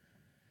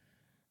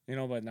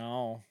 But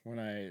now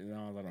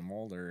that I'm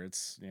older,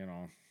 it's,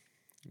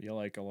 you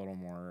like a little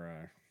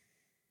more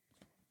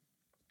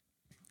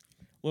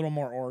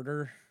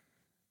order,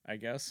 I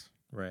guess.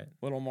 Right.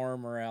 A little more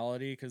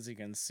morality, because you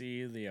can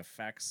see the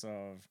effects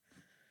of,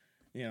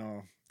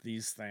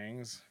 these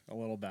things a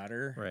little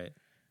better. Right.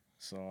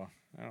 So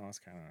I don't know. It's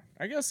kind of.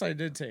 I guess I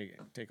did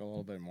take a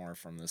little bit more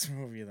from this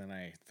movie than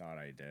I thought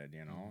I did.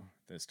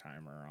 This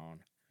time around.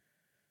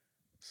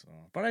 So,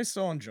 but I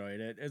still enjoyed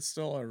it. It's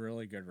still a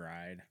really good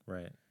ride.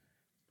 Right.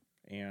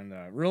 And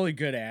really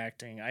good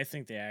acting. I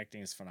think the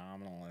acting is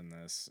phenomenal in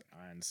this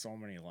on so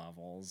many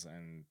levels.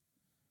 And,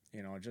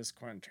 just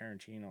Quentin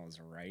Tarantino's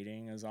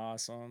writing is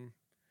awesome.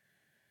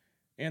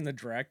 And the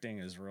directing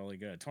is really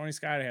good. Tony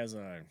Scott has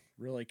a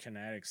really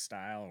kinetic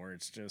style where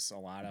it's just a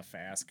lot of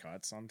fast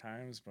cuts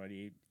sometimes, but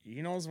he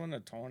knows when to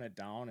tone it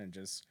down and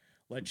just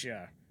let you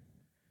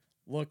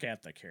look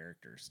at the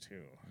characters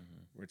too,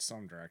 which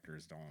some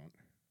directors don't.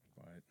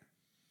 But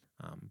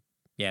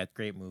yeah,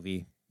 great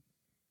movie,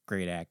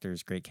 great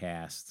actors, great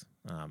cast,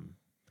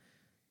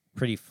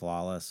 pretty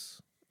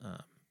flawless.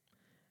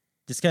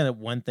 Just kind of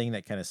one thing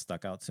that kind of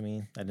stuck out to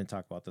me. I didn't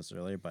talk about this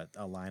earlier, but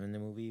a line in the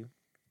movie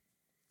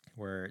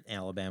where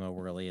Alabama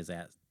Whirly is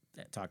at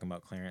talking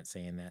about Clarence,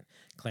 saying that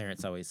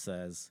Clarence always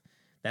says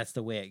that's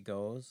the way it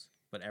goes,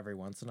 but every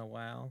once in a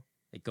while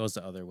it goes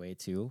the other way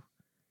too.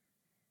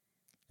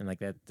 And like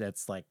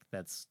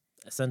that's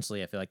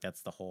essentially, I feel like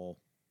that's the whole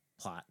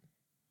plot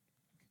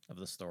of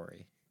the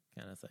story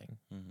kind of thing.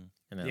 Mm-hmm.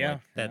 And then Yeah,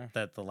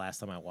 that the last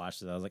time I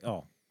watched it, I was like,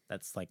 oh,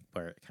 that's like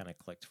where it kind of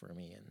clicked for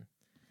me and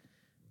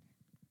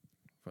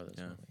for this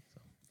movie.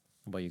 So,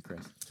 how about you,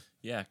 Chris?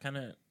 Yeah, kind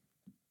of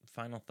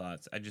final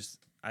thoughts.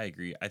 I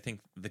agree. I think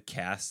the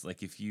cast,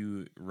 like if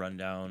you run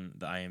down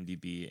the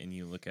IMDb and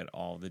you look at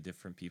all the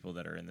different people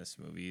that are in this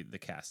movie, the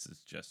cast is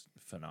just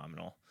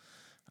phenomenal.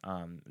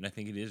 And I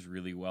think it is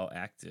really well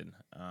acted.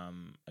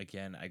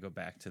 Again, I go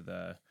back to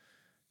the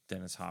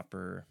Dennis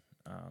Hopper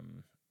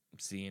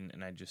scene,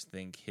 and I just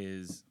think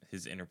his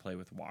interplay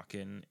with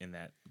Walken in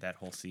that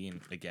whole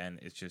scene, again,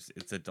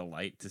 it's a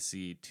delight to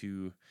see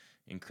two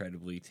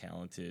incredibly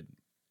talented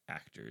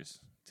actors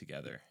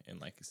together,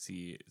 and like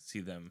see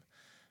them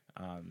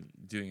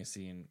doing a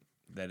scene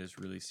that is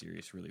really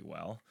serious really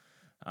well.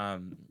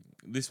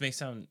 This may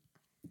sound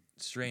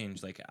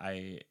strange, like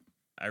I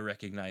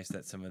recognize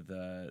that some of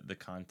the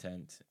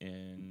content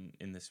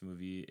in this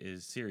movie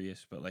is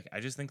serious, but like I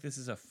just think this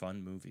is a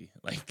fun movie.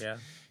 Like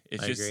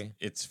it's agree.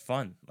 it's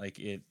fun. Like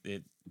it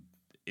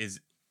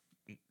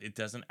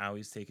doesn't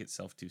always take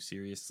itself too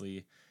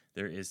seriously.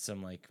 There is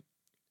some like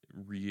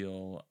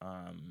real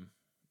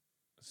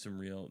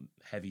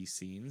heavy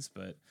scenes,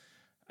 but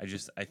I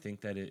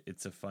think that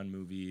it's a fun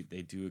movie.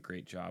 They do a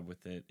great job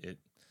with it.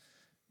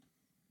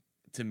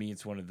 To me,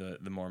 it's one of the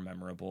more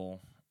memorable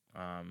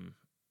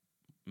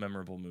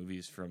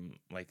movies from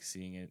like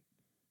seeing it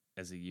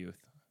as a youth.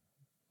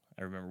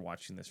 I remember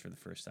watching this for the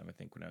first time, I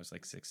think when I was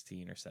like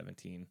 16 or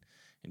 17,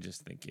 and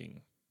just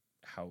thinking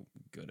how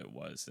good it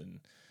was. And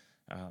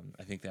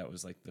I think that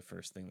was like the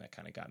first thing that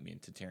kind of got me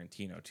into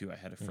Tarantino too. I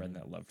had a friend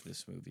that loved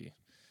this movie.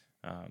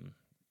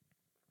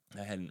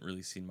 I hadn't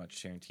really seen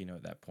much Tarantino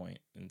at that point,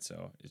 and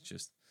so it's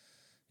just,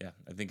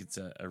 I think it's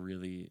a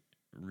really,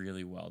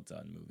 really well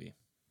done movie.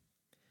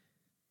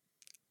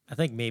 I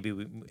think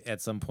maybe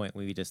at some point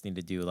we just need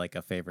to do like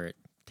a favorite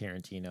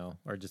Tarantino,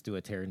 or just do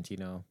a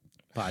Tarantino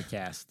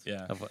podcast.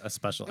 Of a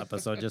special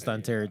episode just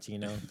on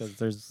Tarantino, because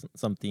there's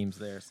some themes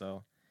there.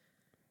 So,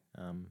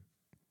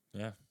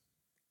 yeah.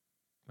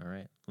 All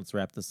right, let's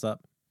wrap this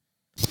up.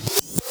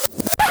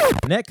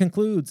 And that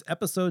concludes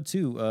episode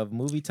 2 of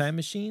Movie Time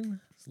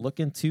Machine.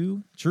 Look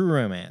into True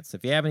Romance.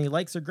 If you have any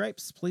likes or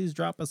gripes, please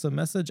drop us a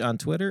message on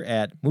Twitter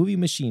at Movie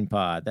Machine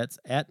Pod. That's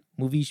at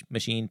Movie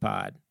Machine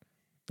Pod.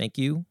 Thank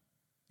you,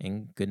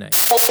 and good night.